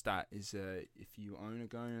stat. Is if you own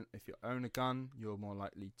a gun, you're more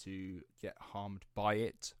likely to get harmed by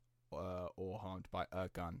it or harmed by a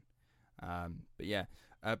gun. But yeah,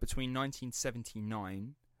 between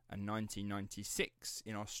 1979 and 1996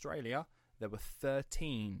 in Australia, there were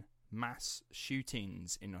 13 mass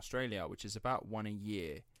shootings in Australia, which is about one a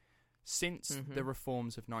year. Since the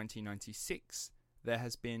reforms of 1996, there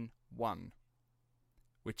has been one,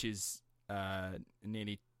 which is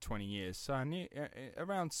nearly 20 years. So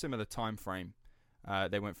around similar time frame,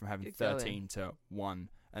 they went from having 13 to one,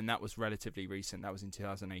 and that was relatively recent. That was in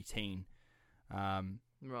 2018.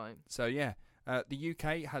 Right. So yeah, the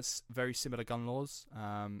UK has very similar gun laws,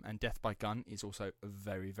 and death by gun is also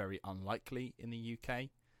very, very unlikely in the UK.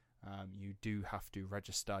 You do have to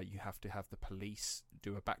register. You have to have the police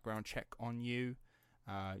do a background check on you.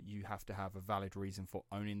 You have to have a valid reason for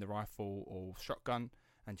owning the rifle or shotgun,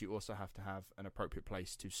 and you also have to have an appropriate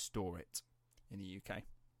place to store it in the UK.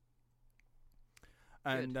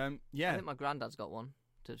 And yeah, I think my granddad's got one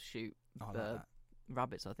to shoot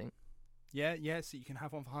rabbits, I think. Yeah, so you can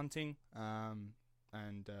have one for hunting,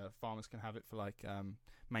 and farmers can have it for like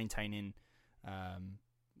maintaining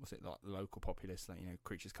like the local populace, like,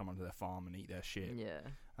 creatures come onto their farm and eat their shit.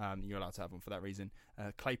 Yeah. You're allowed to have one for that reason.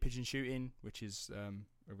 Clay pigeon shooting, which is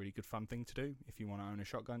a really good fun thing to do. If you want to own a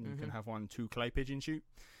shotgun, you can have one to clay pigeon shoot,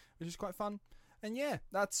 which is quite fun. And yeah,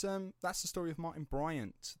 that's the story of Martin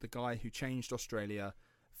Bryant, the guy who changed Australia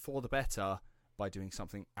for the better by doing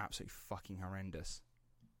something absolutely fucking horrendous.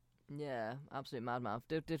 Yeah, absolute madman.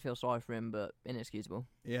 I did feel sorry for him, but inexcusable.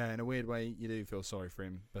 Yeah, in a weird way, you do feel sorry for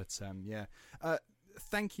him. But yeah.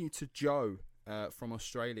 Thank you to Joe from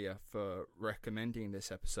Australia for recommending this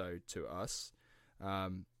episode to us.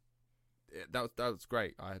 That was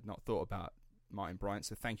great. I had not thought about Martin Bryant,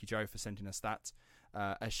 so thank you, Joe, for sending us that.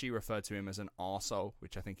 As she referred to him as an arsehole,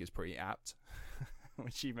 which I think is pretty apt.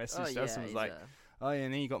 When she messaged us and was like, oh yeah,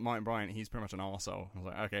 and then you got Martin Bryant, he's pretty much an arsehole. I was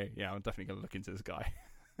like, okay, yeah, I'm definitely going to look into this guy.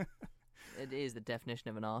 It is the definition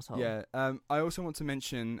of an arsehole. Yeah. I also want to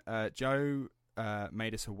mention Joe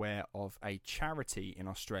made us aware of a charity in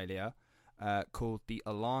Australia called the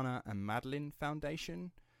Alana and Madeline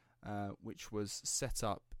Foundation, which was set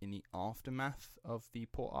up in the aftermath of the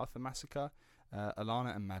Port Arthur massacre.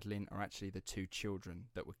 Alana and Madeline are actually the two children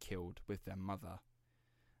that were killed with their mother,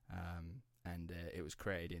 and it was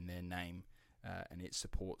created in their name, and it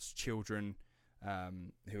supports children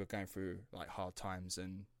who are going through like hard times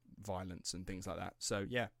and violence and things like that. So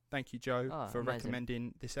yeah, thank you, Joe, for amazing.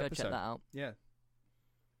 Recommending this episode. Go check that out. Yeah.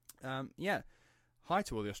 Yeah. Hi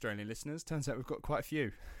to all the Australian listeners. Turns out we've got quite a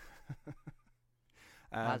few.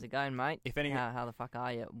 How's it going, mate? If anyone, how the fuck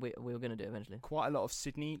are you? We were going to do it eventually. Quite a lot of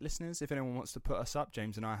Sydney listeners. If anyone wants to put us up,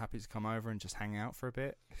 James and I are happy to come over and just hang out for a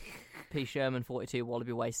bit. P. Sherman, 42,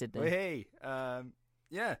 Wallaby Way, Sydney. Hey,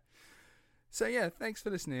 yeah. So yeah, thanks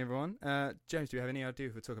for listening, everyone. James, do you have any idea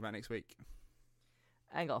what we'll talk about next week?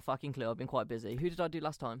 I ain't got a fucking clue. I've been quite busy. Who did I do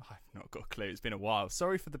last time? I've not got a clue. It's been a while.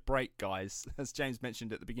 Sorry for the break, guys. As James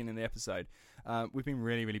mentioned at the beginning of the episode, we've been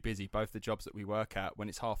really, really busy. Both the jobs that we work at, when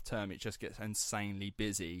it's half term, it just gets insanely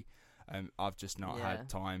busy. I've just not had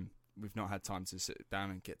time. We've not had time to sit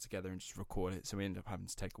down and get together and just record it, so we end up having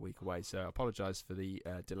to take a week away. So I apologise for the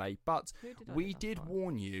delay. But we did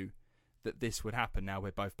warn you that this would happen. Now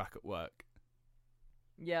we're both back at work.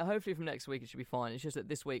 Yeah, hopefully from next week it should be fine. It's just that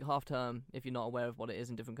this week, half term, if you're not aware of what it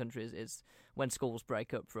is in different countries, is when schools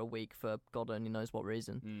break up for a week for God only knows what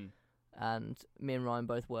reason. And me and Ryan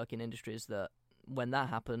both work in industries that when that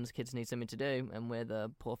happens, kids need something to do, and we're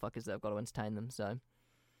the poor fuckers that have got to entertain them. So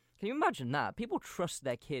can you imagine that? People trust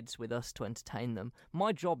their kids with us to entertain them.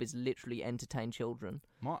 My job is literally entertain children.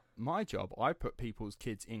 My job, I put people's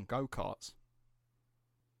kids in go-karts.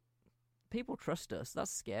 People trust us.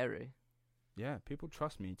 That's scary. Yeah, people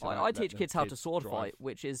trust me. I teach kids how to sword fight,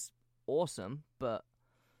 which is awesome, but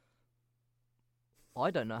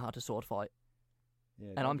I don't know how to sword fight.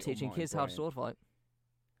 Yeah, and I'm teaching kids how to sword fight.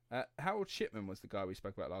 Harold Shipman was the guy we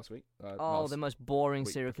spoke about last week. The most boring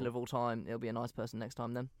serial killer of all time. He'll be a nice person next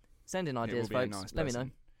time then. Send in ideas, folks. Let me know.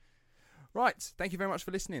 Right, thank you very much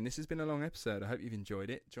for listening. This has been a long episode. I hope you've enjoyed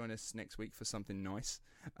it. Join us next week for something nice.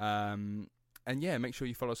 yeah, make sure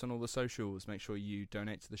you follow us on all the socials. Make sure you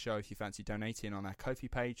donate to the show if you fancy donating on our Ko-fi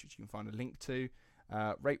page, which you can find a link to.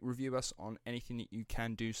 Rate, review us on anything that you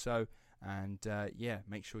can do so. And yeah,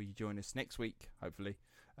 make sure you join us next week, hopefully,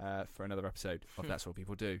 for another episode of That's What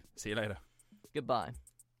People Do. See you later. Goodbye.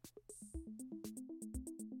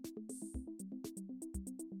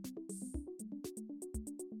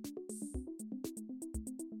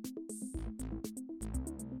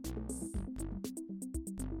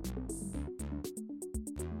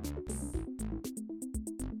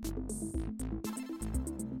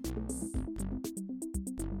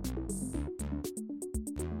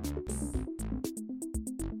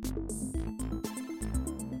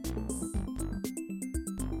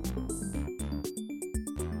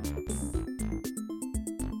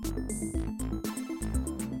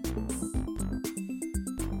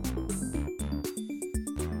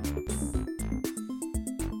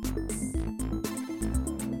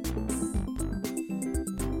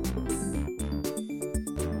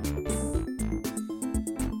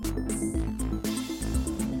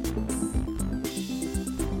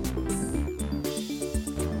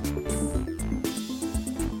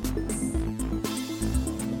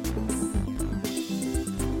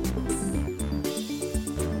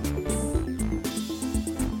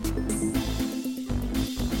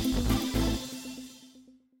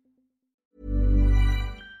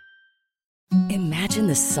 Imagine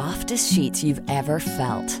the softest sheets you've ever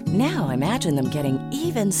felt. Now imagine them getting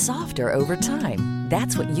even softer over time.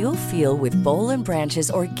 That's what you'll feel with Boll & Branch's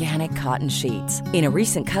organic cotton sheets. In a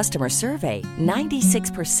recent customer survey,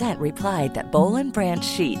 96% replied that Boll & Branch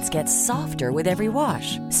sheets get softer with every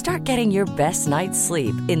wash. Start getting your best night's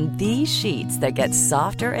sleep in these sheets that get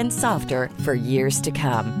softer and softer for years to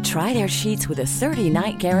come. Try their sheets with a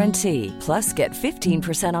 30-night guarantee. Plus, get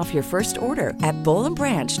 15% off your first order at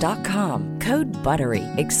bollandbranch.com. Code BUTTERY.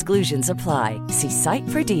 Exclusions apply. See site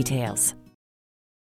for details.